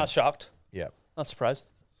 And Not shocked. Yeah. Not surprised.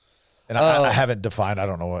 And I haven't defined. I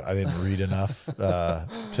don't know what. I didn't read enough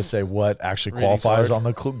to say what actually qualifies on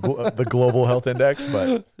the Global Health Index.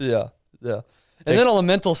 But yeah. And then on the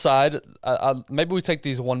mental side, maybe we take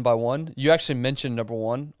these one by one. You actually mentioned number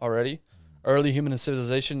 1 already. Early human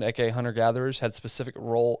civilization, aka hunter-gatherers, had specific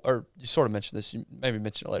role, or you sort of mentioned this. You maybe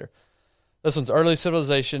mentioned it later. This one's early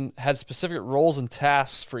civilization had specific roles and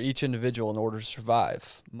tasks for each individual in order to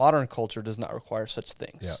survive. Modern culture does not require such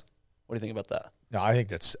things. Yeah. What do you think about that? No, I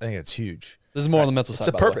think it's huge. This is more on the mental side.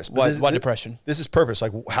 It's a purpose. Why depression? This is purpose.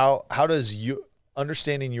 Like how does you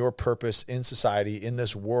understanding your purpose in society in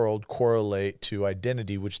this world correlate to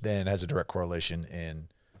identity, which then has a direct correlation in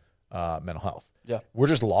mental health? Yeah, we're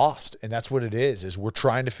just lost, and that's what it is we're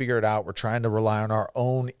trying to figure it out. We're trying to rely on our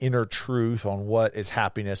own inner truth on what is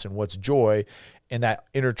happiness and what's joy, and that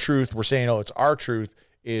inner truth we're saying, it's our truth,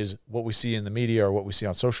 is what we see in the media or what we see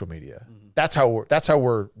on social media. That's how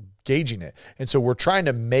we're gauging it. And so we're trying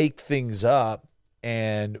to make things up,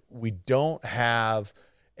 and we don't have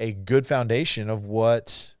a good foundation of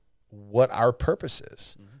what our purpose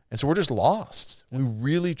is. And so we're just lost. We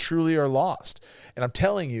really, truly are lost. And I'm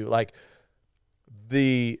telling you, like,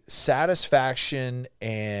 the satisfaction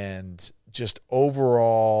and just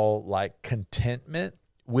overall like contentment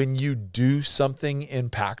when you do something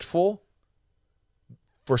impactful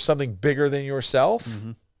for something bigger than yourself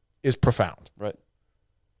is profound. Right.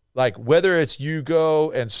 Like whether it's you go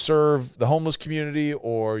and serve the homeless community,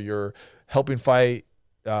 or you're helping fight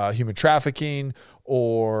human trafficking,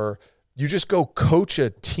 or you just go coach a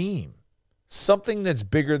team, something that's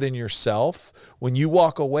bigger than yourself, when you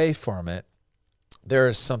walk away from it, there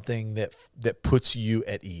is something that puts you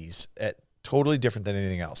at ease, at totally different than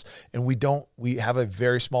anything else. And we have a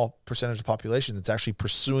very small percentage of the population that's actually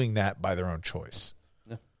pursuing that by their own choice.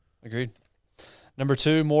 Yeah, agreed. Number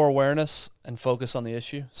 2, more awareness and focus on the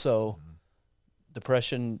issue. So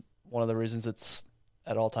depression, one of the reasons it's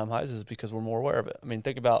at all-time highs is because we're more aware of it. I mean,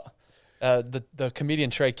 think about the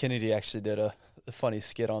comedian Trey Kennedy actually did a funny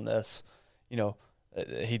skit on this. You know,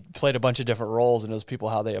 he played a bunch of different roles, and it was people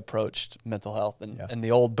how they approached mental health. And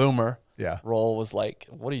the old boomer role was like,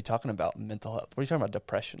 what are you talking about mental health? What are you talking about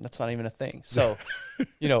depression? That's not even a thing. So,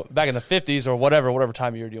 back in the 50s or whatever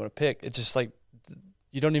time you want to pick, it's just like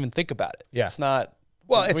you don't even think about it. Yeah. It's not.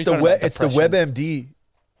 Well, it's the WebMD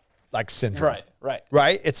like syndrome.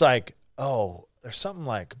 Right. It's like, there's something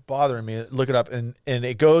like bothering me. Look it up, and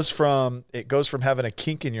it goes from having a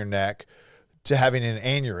kink in your neck to having an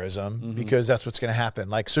aneurysm, because that's what's going to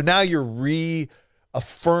happen. Like, so now you're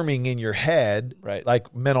reaffirming in your head, right?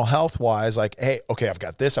 Like mental health wise, like, hey, okay, I've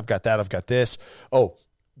got this, I've got that, I've got this. Oh,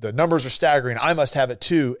 the numbers are staggering. I must have it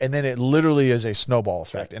too. And then it literally is a snowball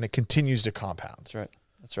effect, and it continues to compound.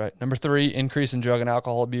 That's right. Number 3, increase in drug and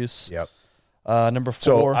alcohol abuse. Yep. Number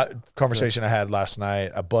 4. So conversation I had last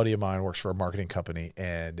night, a buddy of mine works for a marketing company,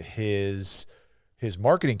 and his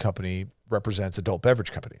marketing company represents adult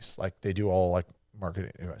beverage companies. Like they do all like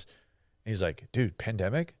marketing anyways. And he's like, dude,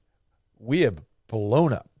 pandemic, we have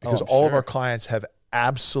blown up because I'm all of sure. our clients have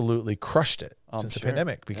absolutely crushed it since the sure.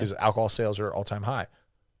 pandemic because alcohol sales are all-time high.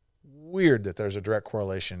 Weird that there's a direct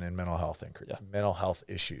correlation in mental health mental health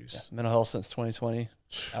issues. Yeah. Mental health since 2020,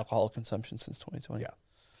 alcohol consumption since 2020.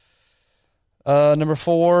 Yeah. Number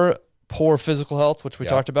 4, poor physical health, which we Yeah.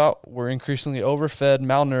 talked about. We're increasingly overfed,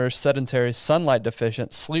 malnourished, sedentary, sunlight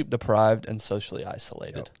deficient, sleep deprived, and socially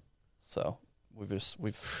isolated. Yep. So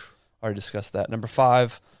we've already discussed that. Number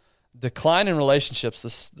 5, decline in relationships.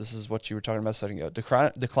 This is what you were talking about a second ago.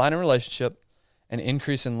 Decline in relationship and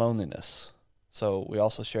increase in loneliness. So we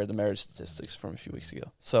also shared the marriage statistics from a few weeks ago.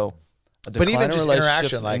 So a decline even in just relationships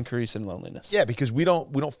interaction, and like- increase in loneliness. Yeah, because we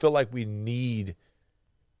don't feel like we need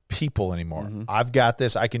people anymore. Mm-hmm. I've got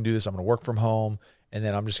this. I can do this. I'm going to work from home, and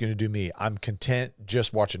then I'm just going to do me. I'm content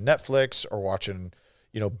just watching Netflix or watching,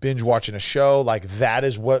 binge watching a show. Like that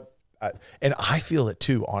is what, and I feel it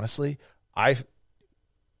too. Honestly,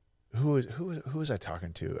 who was I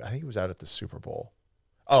talking to? I think it was out at the Super Bowl.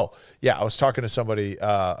 Oh yeah, I was talking to somebody,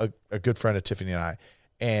 a good friend of Tiffany and I,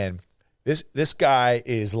 and this guy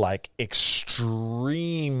is like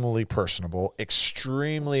extremely personable,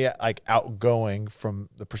 extremely like outgoing from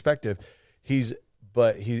the perspective. He's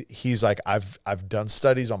like, I've done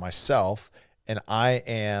studies on myself, and I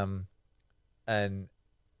am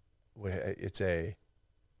it's a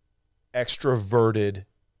extroverted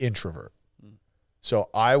introvert. So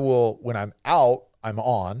I will, when I'm out, I'm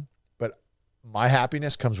on, but my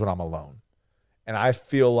happiness comes when I'm alone. And I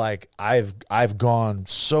feel like I've gone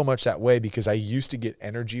so much that way because I used to get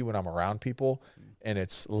energy when I'm around people, and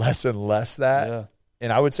it's less and less that. Yeah.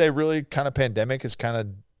 And I would say really kind of pandemic has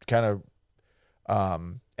kind of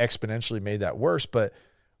exponentially made that worse, but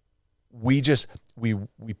we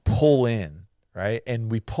pull in, right?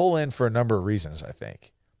 And we pull in for a number of reasons. I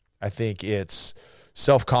think it's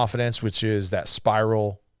self-confidence, which is that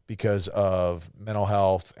spiral because of mental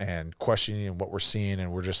health and questioning what we're seeing.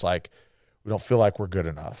 And we're just like, we don't feel like we're good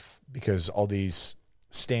enough because all these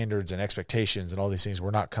standards and expectations and all these things,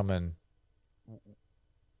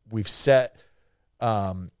 we've set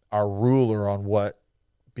our ruler on what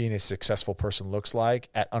being a successful person looks like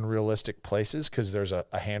at unrealistic places because there's a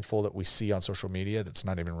handful that we see on social media that's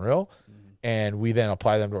not even real. Mm-hmm. And we then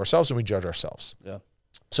apply them to ourselves and we judge ourselves. Yeah.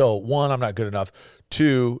 So 1, I'm not good enough.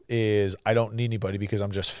 2 is I don't need anybody because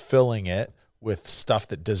I'm just filling it with stuff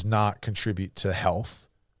that does not contribute to health,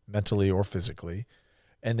 mentally or physically.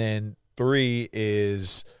 And then 3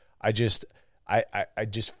 is I just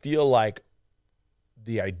feel like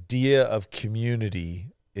the idea of community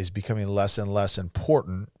is becoming less and less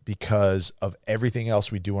important because of everything else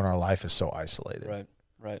we do in our life is so isolated.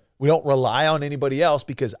 Right. We don't rely on anybody else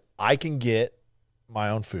because I can get my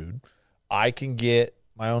own food. I can get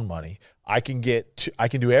my own money. I can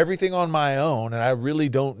do everything on my own, and I really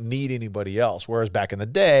don't need anybody else. Whereas back in the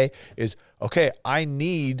day is, okay, I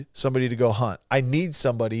need somebody to go hunt. I need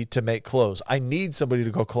somebody to make clothes. I need somebody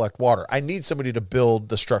to go collect water. I need somebody to build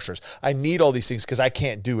the structures. I need all these things because I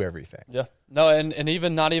can't do everything. Yeah. No, and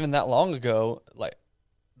even not even that long ago, like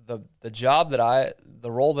the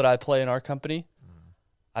role that I play in our company,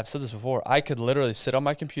 I've said this before, I could literally sit on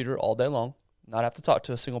my computer all day long, not have to talk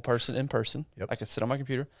to a single person in person. Yep. I could sit on my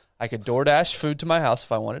computer. I could DoorDash food to my house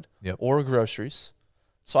if I wanted, Yep. or groceries.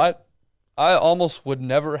 So I almost would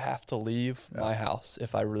never have to leave my house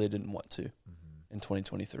if I really didn't want to in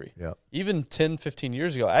 2023. Yep. Even 10, 15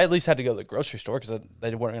 years ago, I at least had to go to the grocery store because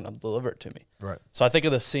they weren't going to deliver it to me. Right. So I think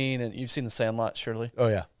of the scene, and you've seen The Sandlot, surely. Oh,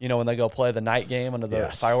 yeah. You know, when they go play the night game under the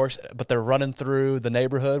Yes. fireworks, but they're running through the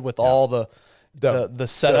neighborhood with all the setup,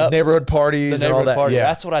 The neighborhood parties the and all neighborhood that. party. Yeah.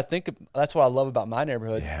 That's what I think. That's what I love about my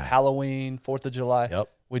neighborhood. Yeah. Halloween, 4th of July. Yep.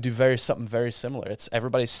 We do something very similar. It's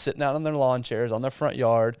everybody's sitting out on their lawn chairs on their front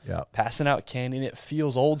yard, Yep. passing out candy, and it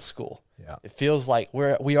feels old school. Yeah. It feels like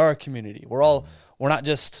we are a community. We're not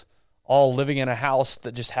just all living in a house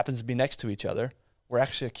that just happens to be next to each other. We're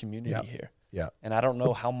actually a community here. Yeah. And I don't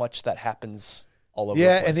know how much that happens all over.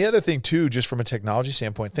 Yeah, the place. and the other thing too, just from a technology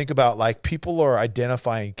standpoint, think about like people are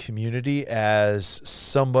identifying community as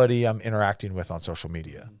somebody I'm interacting with on social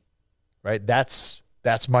media, right? That's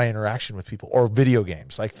my interaction with people, or video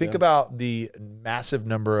games. Like think about the massive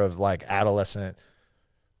number of like adolescent,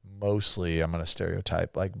 mostly I'm going to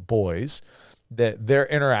stereotype, like boys, that their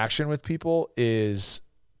interaction with people is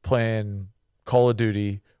playing Call of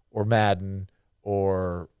Duty or Madden,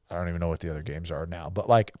 or I don't even know what the other games are now, but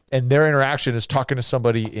like, and their interaction is talking to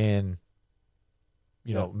somebody in,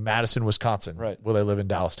 Madison, Wisconsin, right? Where they live in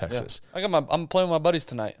Dallas, Texas. Yeah. I'm playing with my buddies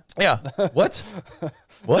tonight. Yeah. What?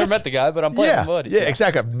 Never met the guy, but I'm playing with my buddies. Yeah,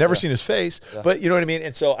 exactly. I've never seen his face, but you know what I mean?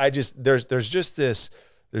 And so there's just this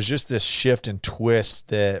shift and twist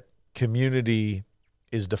that community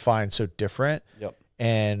is defined so different. Yep.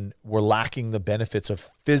 And we're lacking the benefits of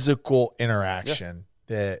physical interaction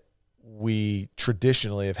that we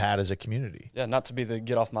traditionally have had as a community. Yeah, not to be the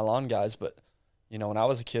get off my lawn guys, but when I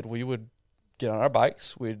was a kid, we would get on our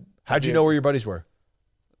bikes. How'd you know where your buddies were?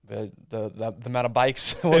 The amount of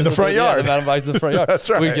bikes in the front yard. The amount of bikes in the front yard. That's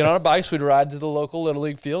right. We'd get on our bikes. We'd ride to the local Little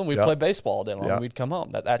League field, and we'd Yep. play baseball all day long. Yep. We'd come home.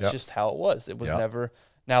 That's just how it was. It was Yep. never.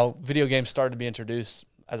 Now, video games started to be introduced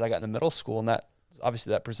as I got into middle school, and that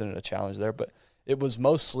obviously that presented a challenge there. But it was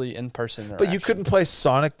mostly in person interaction. But you couldn't play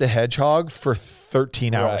Sonic the Hedgehog for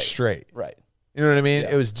 13 hours straight. Right. You know what I mean?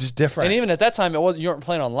 Yeah. It was just different. And even at that time, you weren't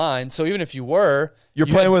playing online. So even if you were, You're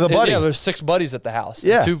playing with a buddy. Yeah, there's 6 buddies at the house.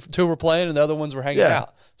 Yeah. Two were playing, and the other ones were hanging Yeah.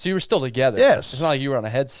 out. So you were still together. Yes. It's not like you were on a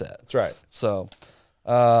headset. That's right. So,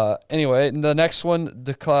 anyway, the next one,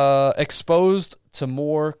 exposed to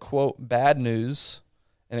more, quote, bad news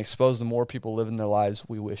and exposed to more people living their lives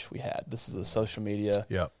we wish we had. This is a social media,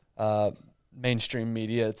 mainstream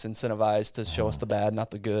media. It's incentivized to show us the bad,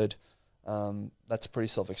 not the good. That's pretty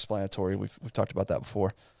self-explanatory. We've talked about that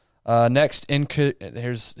before. Next,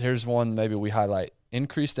 here's one maybe we highlight.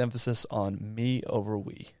 Increased emphasis on me over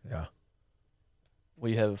we. Yeah.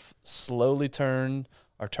 We have slowly turning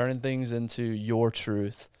things into your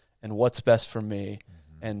truth and what's best for me,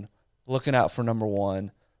 and looking out for number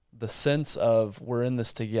one. The sense of we're in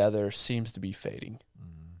this together seems to be fading.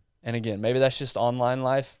 And again, maybe that's just online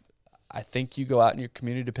life. I think you go out in your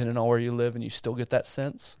community, depending on where you live, and you still get that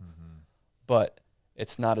sense. But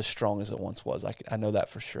it's not as strong as it once was. I know that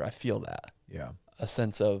for sure. I feel that. Yeah. A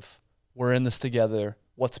sense of we're in this together.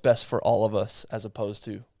 What's best for all of us, as opposed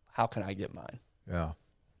to how can I get mine? Yeah.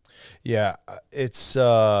 Yeah. It's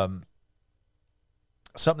something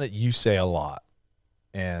that you say a lot,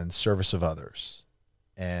 and service of others.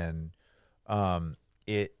 And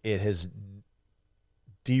it has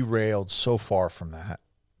derailed so far from that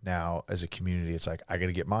now as a community. It's like, I got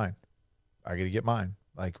to get mine.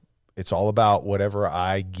 Like, it's all about whatever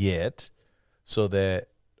I get so that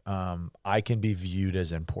I can be viewed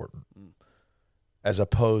as important, as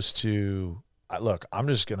opposed to, look, I'm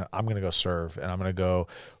going to go serve, and I'm going to go,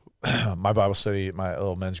 my Bible study, my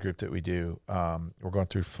little men's group that we do, we're going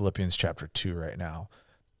through Philippians chapter 2 right now.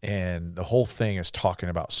 And the whole thing is talking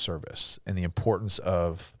about service and the importance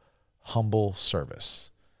of humble service.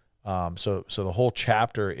 So the whole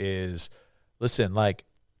chapter is, listen, like,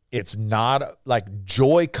 it's not like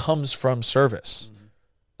joy comes from service.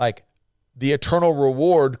 Like, the eternal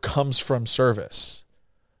reward comes from service.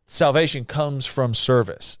 Salvation comes from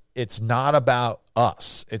service. It's not about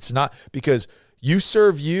us. It's not, because you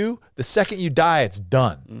serve you, the second you die, it's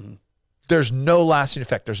done. There's no lasting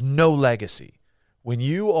effect. There's no legacy. When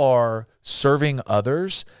you are serving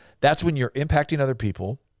others, that's when you're impacting other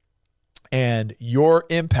people, and your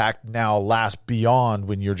impact now lasts beyond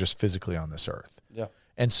when you're just physically on this earth. Yeah.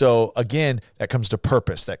 And so again, that comes to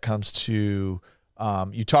purpose. That comes to,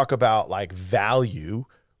 you talk about like value.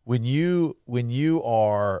 When you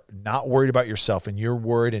are not worried about yourself and you're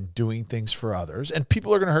worried and doing things for others, and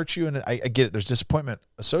people are going to hurt you, and I get it, there's disappointment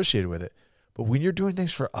associated with it. But when you're doing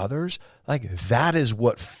things for others, like, that is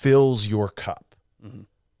what fills your cup.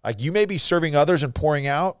 Like, you may be serving others and pouring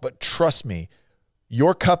out, but trust me,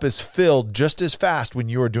 your cup is filled just as fast when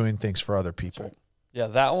you are doing things for other people. Right. Yeah,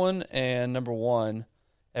 that one and number one,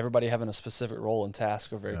 everybody having a specific role and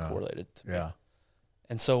task are very correlated to me. Yeah.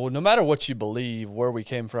 And so no matter what you believe, where we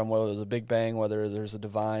came from, whether there's a big bang, whether there's a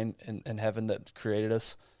divine in heaven that created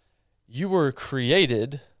us, you were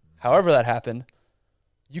created, however that happened,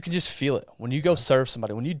 you can just feel it. When you go serve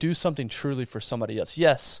somebody, when you do something truly for somebody else,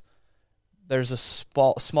 yes, there's a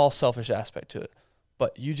small selfish aspect to it,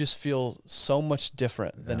 but you just feel so much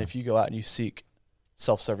different than if you go out and you seek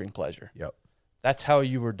self-serving pleasure. Yep. That's how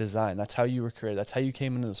you were designed. That's how you were created. That's how you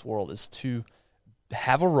came into this world, is to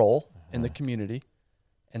have a role in the community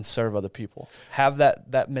and serve other people. Have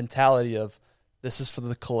that mentality of, this is for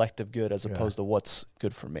the collective good as opposed to what's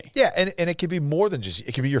good for me. Yeah, and it could be more than just,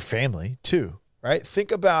 it could be your family too, right?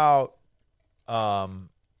 Think about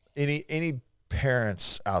any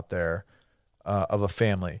parents out there of a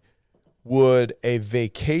family. Would a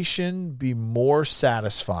vacation be more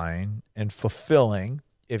satisfying and fulfilling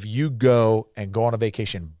if you go on a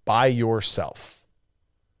vacation by yourself?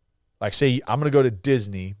 Like, say, I'm going to go to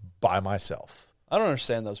Disney by myself. I don't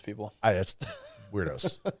understand those people. That's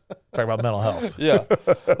weirdos. Talk about mental health. Yeah.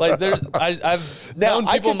 Like, I've known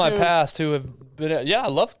people in my past who have been, I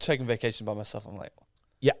love taking vacation by myself. I'm like,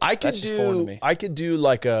 yeah, I could just foreign to me. I could do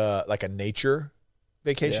like a nature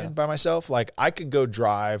vacation by myself. Like, I could go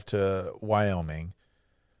drive to Wyoming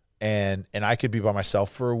and I could be by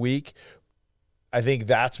myself for a week. I think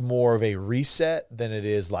that's more of a reset than it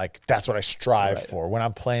is like, that's what I strive for when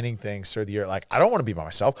I'm planning things through the year. Like, I don't want to be by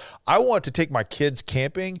myself. I want to take my kids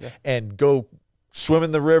camping and go swim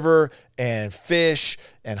in the river and fish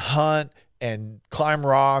and hunt and climb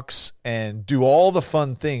rocks and do all the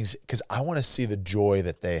fun things because I want to see the joy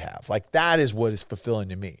that they have. Like, that is what is fulfilling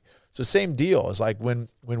to me. So same deal. It's like when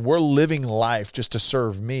we're living life just to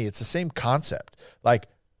serve me, it's the same concept. Like,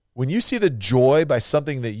 when you see the joy by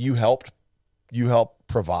something that you help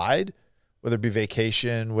provide, whether it be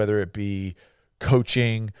vacation, whether it be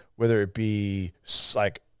coaching, whether it be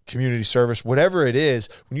like community service, whatever it is,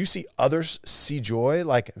 when you see others see joy,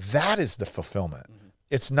 like, that is the fulfillment. Mm-hmm.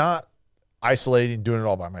 It's not isolating, doing it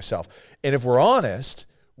all by myself. And if we're honest,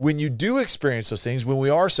 when you do experience those things, when we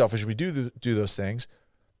are selfish, we do those things.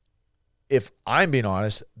 If I'm being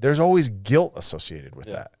honest, there's always guilt associated with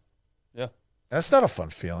that. Yeah. That's not a fun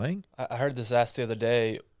feeling. I heard this asked the other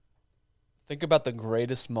day. Think about the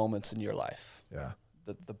greatest moments in your life. Yeah.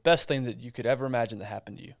 The best thing that you could ever imagine that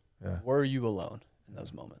happened to you. Yeah. Were you alone in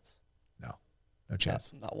those moments? No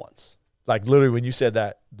chance. Not once. Like, literally, when you said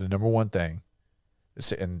that, the number one thing,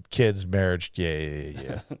 and kids, marriage,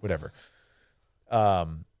 yeah, whatever,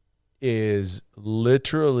 is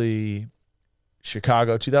literally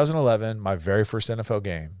Chicago 2011, my very first NFL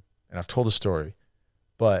game. And I've told the story,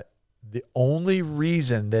 but the only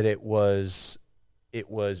reason that it was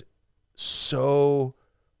so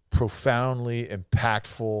profoundly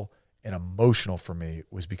impactful and emotional for me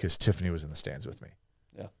was because Tiffany was in the stands with me.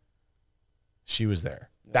 Yeah. She was there.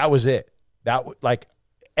 Yeah. That was it. Like,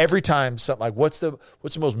 every time something like, what's the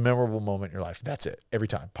most memorable moment in your life? That's it. Every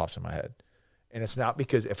time pops in my head. And it's not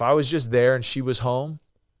because if I was just there and she was home,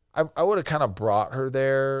 I would have kind of brought her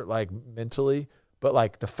there, like, mentally, but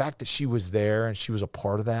like the fact that she was there and she was a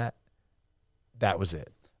part of that was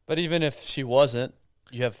it. But even if she wasn't,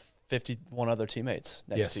 you have 51 other teammates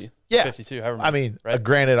next to you. Yeah. 52, however many, I mean, right?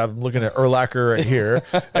 Granted, I'm looking at Urlacher right here,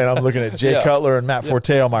 and I'm looking at Jay Cutler and Matt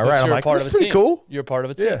Forte on my right. I'm like, this is pretty cool. You're part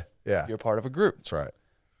of a team. Yeah. You're part of a group. That's right.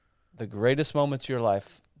 The greatest moments of your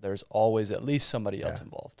life, there's always at least somebody else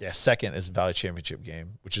involved. Yeah, second is the Valley Championship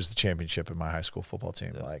game, which is the championship in my high school football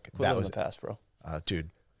team. Yeah. Like, that was in the past, bro. Dude.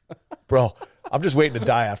 Bro, I'm just waiting to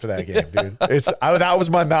die after that game, dude. That was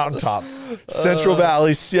my mountaintop. Central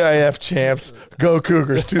Valley CIF champs, go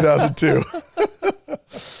Cougars 2002.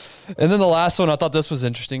 And then the last one, I thought this was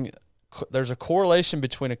interesting. There's a correlation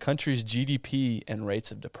between a country's GDP and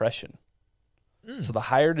rates of depression. So the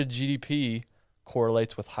higher the GDP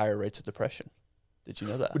correlates with higher rates of depression. Did you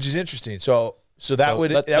know that? Which is interesting. So that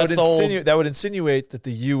would insinuate that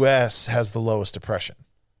the U.S. has the lowest depression.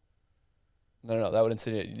 No. That would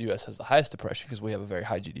insinuate the U.S. has the highest depression because we have a very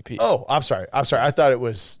high GDP. Oh, I'm sorry. I thought it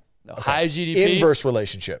was high GDP. Inverse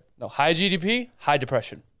relationship. No, high GDP, high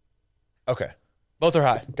depression. Okay. Both are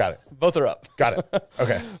high. Got it. Both are up. Got it.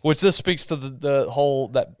 Okay. Which this speaks to the whole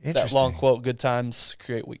that long quote, good times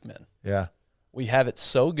create weak men. Yeah. We have it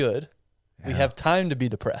so good. We have time to be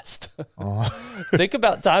depressed. Think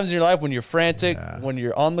about times in your life when you're frantic, when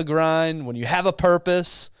you're on the grind, when you have a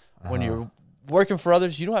purpose, when you're working for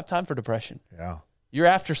others. You don't have time for depression. Yeah. You're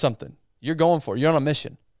after something. You're going for it. You're on a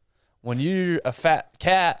mission. When you're a fat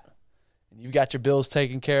cat and you've got your bills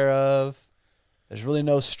taken care of, there's really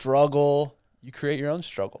no struggle. You create your own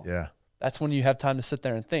struggle. Yeah. That's when you have time to sit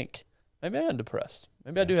there and think, maybe I am depressed.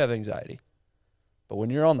 Maybe I do have anxiety. But when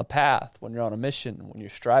you're on the path, when you're on a mission, when you're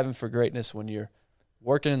striving for greatness, when you're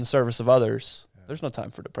working in the service of others, there's no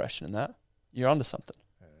time for depression in that. You're onto something.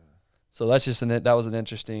 Yeah. So that's just that was an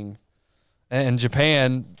interesting. And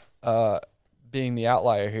Japan, being the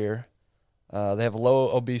outlier here, they have a low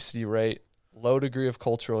obesity rate, low degree of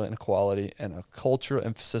cultural inequality, and a cultural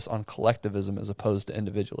emphasis on collectivism as opposed to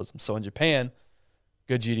individualism. So in Japan,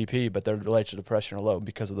 good GDP, but their rates of depression are low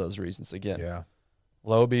because of those reasons. Again,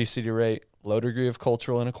 low obesity rate, low degree of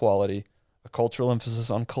cultural inequality, a cultural emphasis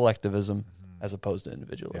on collectivism as opposed to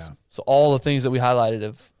individualism. Yeah. So all the things that we highlighted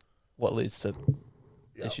of what leads to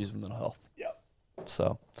issues with mental health. Yep.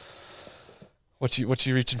 So what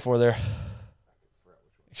you reaching for there?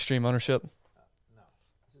 Extreme ownership? No.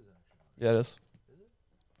 This isn't extreme. Yeah, it is. Is it?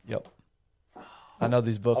 Yep. I know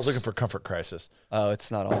these books. I was looking for Comfort Crisis. Oh, it's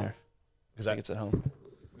not on there. I think it's at home.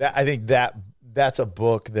 I think that's a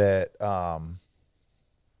book that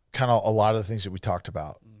kind of a lot of the things that we talked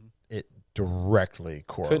about, it directly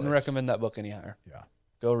correlates. Couldn't recommend that book any higher. Yeah.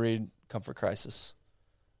 Go read Comfort Crisis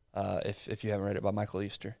if you haven't read it, by Michael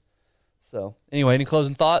Easter. So anyway, any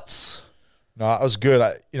closing thoughts? No, that was good.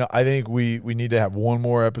 I think we need to have one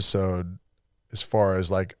more episode as far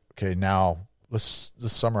as like, okay, now let's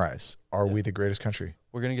summarize. Are we the greatest country?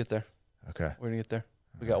 We're going to get there. Okay. We're going to get there.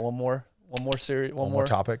 We got one more one more series, one more more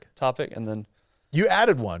topic. and then You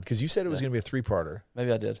added one because you said it was going to be a 3-parter.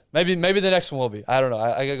 maybe I did. Maybe the next one will be. I don't know.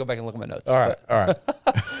 I gotta go back and look at my notes. All right.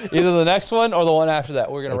 Either the next one or the one after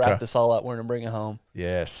that. We're gonna Okay. wrap this all up. We're gonna bring it home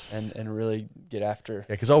Yes. and really get after. Yeah,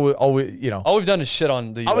 because all we, you know. All we've done is shit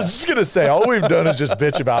on the US. I was just going to say, all we've done is just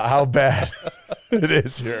bitch about how bad it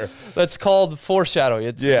is here. That's called foreshadowing.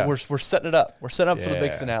 It's, Yeah. We're setting it up. We're setting up for the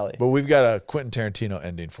big Yeah. finale. But we've got a Quentin Tarantino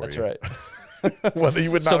ending for That's you. right. One that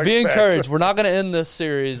you would not So be expect. encouraged. We're not going to end this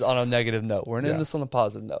series on a negative note. We're going to Yeah. end this on a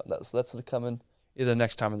positive note. That's coming either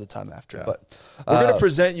next time or the time after. Yeah. But We're going to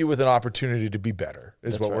present you with an opportunity to be better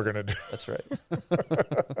is what we're right. going to do. That's right.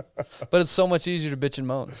 But it's so much easier to bitch and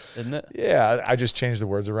moan, isn't it? Yeah, I just changed the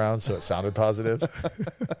words around so it sounded positive.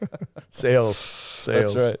 Sales.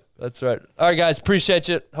 That's right. All right, guys. Appreciate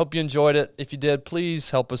you. Hope you enjoyed it. If you did,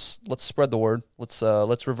 please help us. Let's spread the word. Let's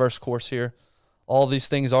reverse course here. All these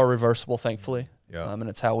things are reversible, thankfully. Yeah. And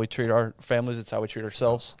it's how we treat our families. It's how we treat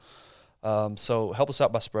ourselves. So help us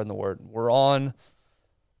out by spreading the word. We're on.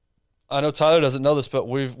 I know Tyler doesn't know this, but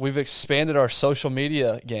we've expanded our social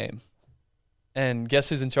media game. And guess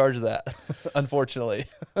who's in charge of that? Unfortunately.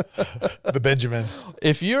 The Benjamin.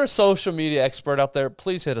 If you're a social media expert out there,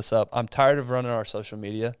 please hit us up. I'm tired of running our social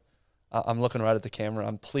media. I'm looking right at the camera.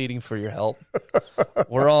 I'm pleading for your help.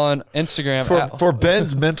 We're on Instagram. For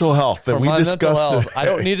Ben's mental health that for we my mental discussed. health. I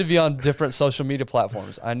don't need to be on different social media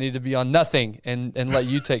platforms. I need to be on nothing and let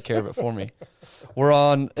you take care of it for me. We're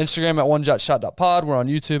on Instagram at oneshotshot.pod. We're on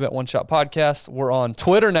YouTube at One Shot Podcast. We're on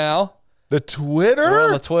Twitter now. The Twitter? We're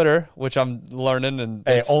on the Twitter, which I'm learning, and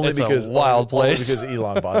it's because a wild place. Only because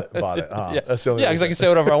Elon bought it. Huh? Yeah, That's the only because I can say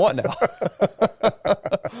whatever I want now.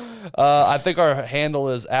 I think our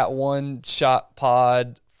handle is at One Shot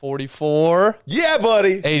Pod 44. Yeah,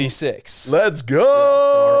 buddy. 86. Let's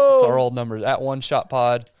go. So our old numbers at One Shot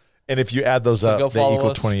Pod. And if you add those up, go they follow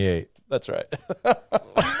equal us. 28. That's right.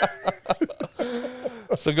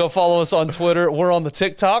 So go follow us on Twitter. We're on the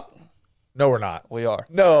TikTok. No, we're not. We are.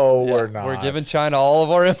 No, Yeah, we're not. We're giving China all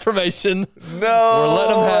of our information. No. We're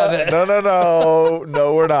letting them have it.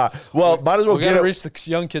 No, we're not. Well, might as well We get got to it. reach the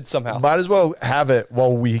young kids somehow. Might as well have it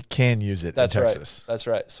while we can use it That's in right. Texas. That's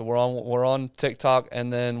right. So we're on TikTok,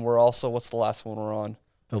 and then we're also, what's the last one we're on?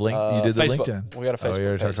 The link you did the Facebook. LinkedIn. We got a Facebook Oh, you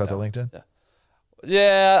already talked page about the now. LinkedIn?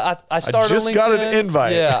 Yeah, I started just on LinkedIn. got an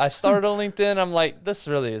invite. Yeah, I started on LinkedIn. I'm like, this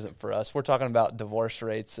really isn't for us. We're talking about divorce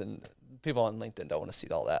rates, and people on LinkedIn don't want to see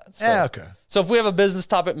all that. So, Yeah, okay. So if we have a business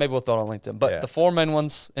topic, maybe we'll throw it on LinkedIn. But Yeah. the four main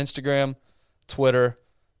ones: Instagram, Twitter,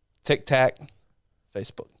 TikTok,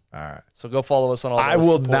 Facebook. All right. So go follow us on all those. I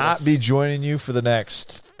will Support not us. be joining you for the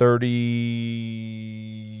next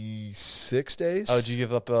 36 days. Oh, did you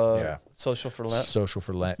give up social for Lent? Social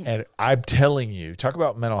for Lent. And I'm telling you, talk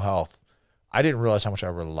about mental health. I didn't realize how much I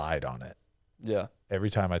relied on it Yeah. every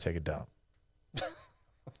time I take a dump.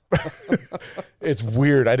 It's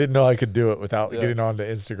weird. I didn't know I could do it without getting onto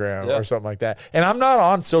Instagram or something like that. And I'm not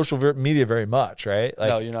on social media very much, right? Like,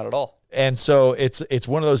 No, you're not at all. and so it's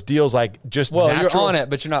one of those deals like just Well, natural. you're on it,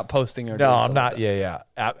 but you're not posting or No, doing I'm something not. like that.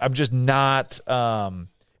 Yeah. I'm just not.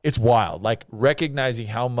 It's wild. Like recognizing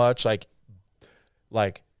how much like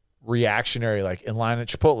reactionary, like in line at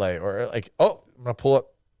Chipotle or like, oh, I'm going to pull up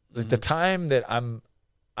the time that I'm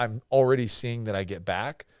already seeing that I get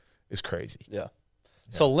back is crazy. Yeah.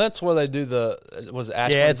 So Lent's where they do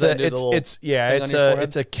Ash Yeah, Wednesday?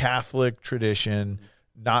 it's a Catholic tradition,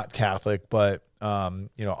 not Catholic, but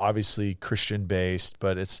obviously Christian based,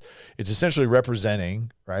 but it's essentially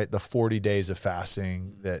representing, right, the 40 days of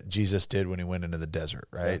fasting that Jesus did when he went into the desert,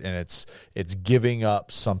 right? And it's giving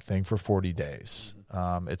up something for 40 days.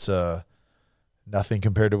 It's nothing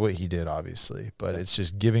compared to what he did, obviously, but it's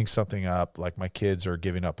just giving something up. Like my kids are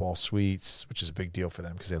giving up all sweets, which is a big deal for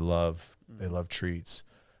them because they love treats.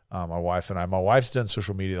 My wife's done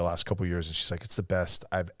social media the last couple of years, and she's like, it's the best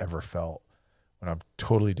I've ever felt when I'm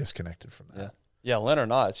totally disconnected from that. Yeah, Lent or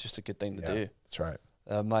not, it's just a good thing to do. That's right.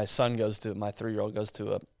 My 3-year-old goes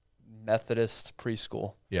to a Methodist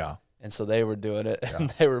preschool. Yeah. And so they were doing it, and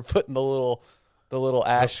they were putting the little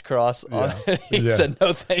ash cross on it. He said,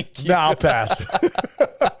 no, thank you. No, I'll pass.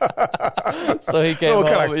 So he came What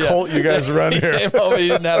home. kind of cult you guys run here? He came home, he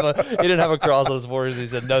didn't have a cross on his forehead. He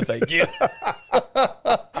said, no, thank you.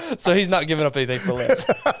 So he's not giving up anything for Lent.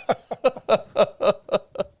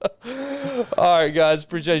 All right, guys.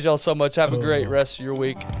 Appreciate y'all so much. Have a great rest of your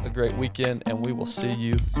week, a great weekend, and we will see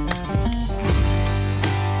you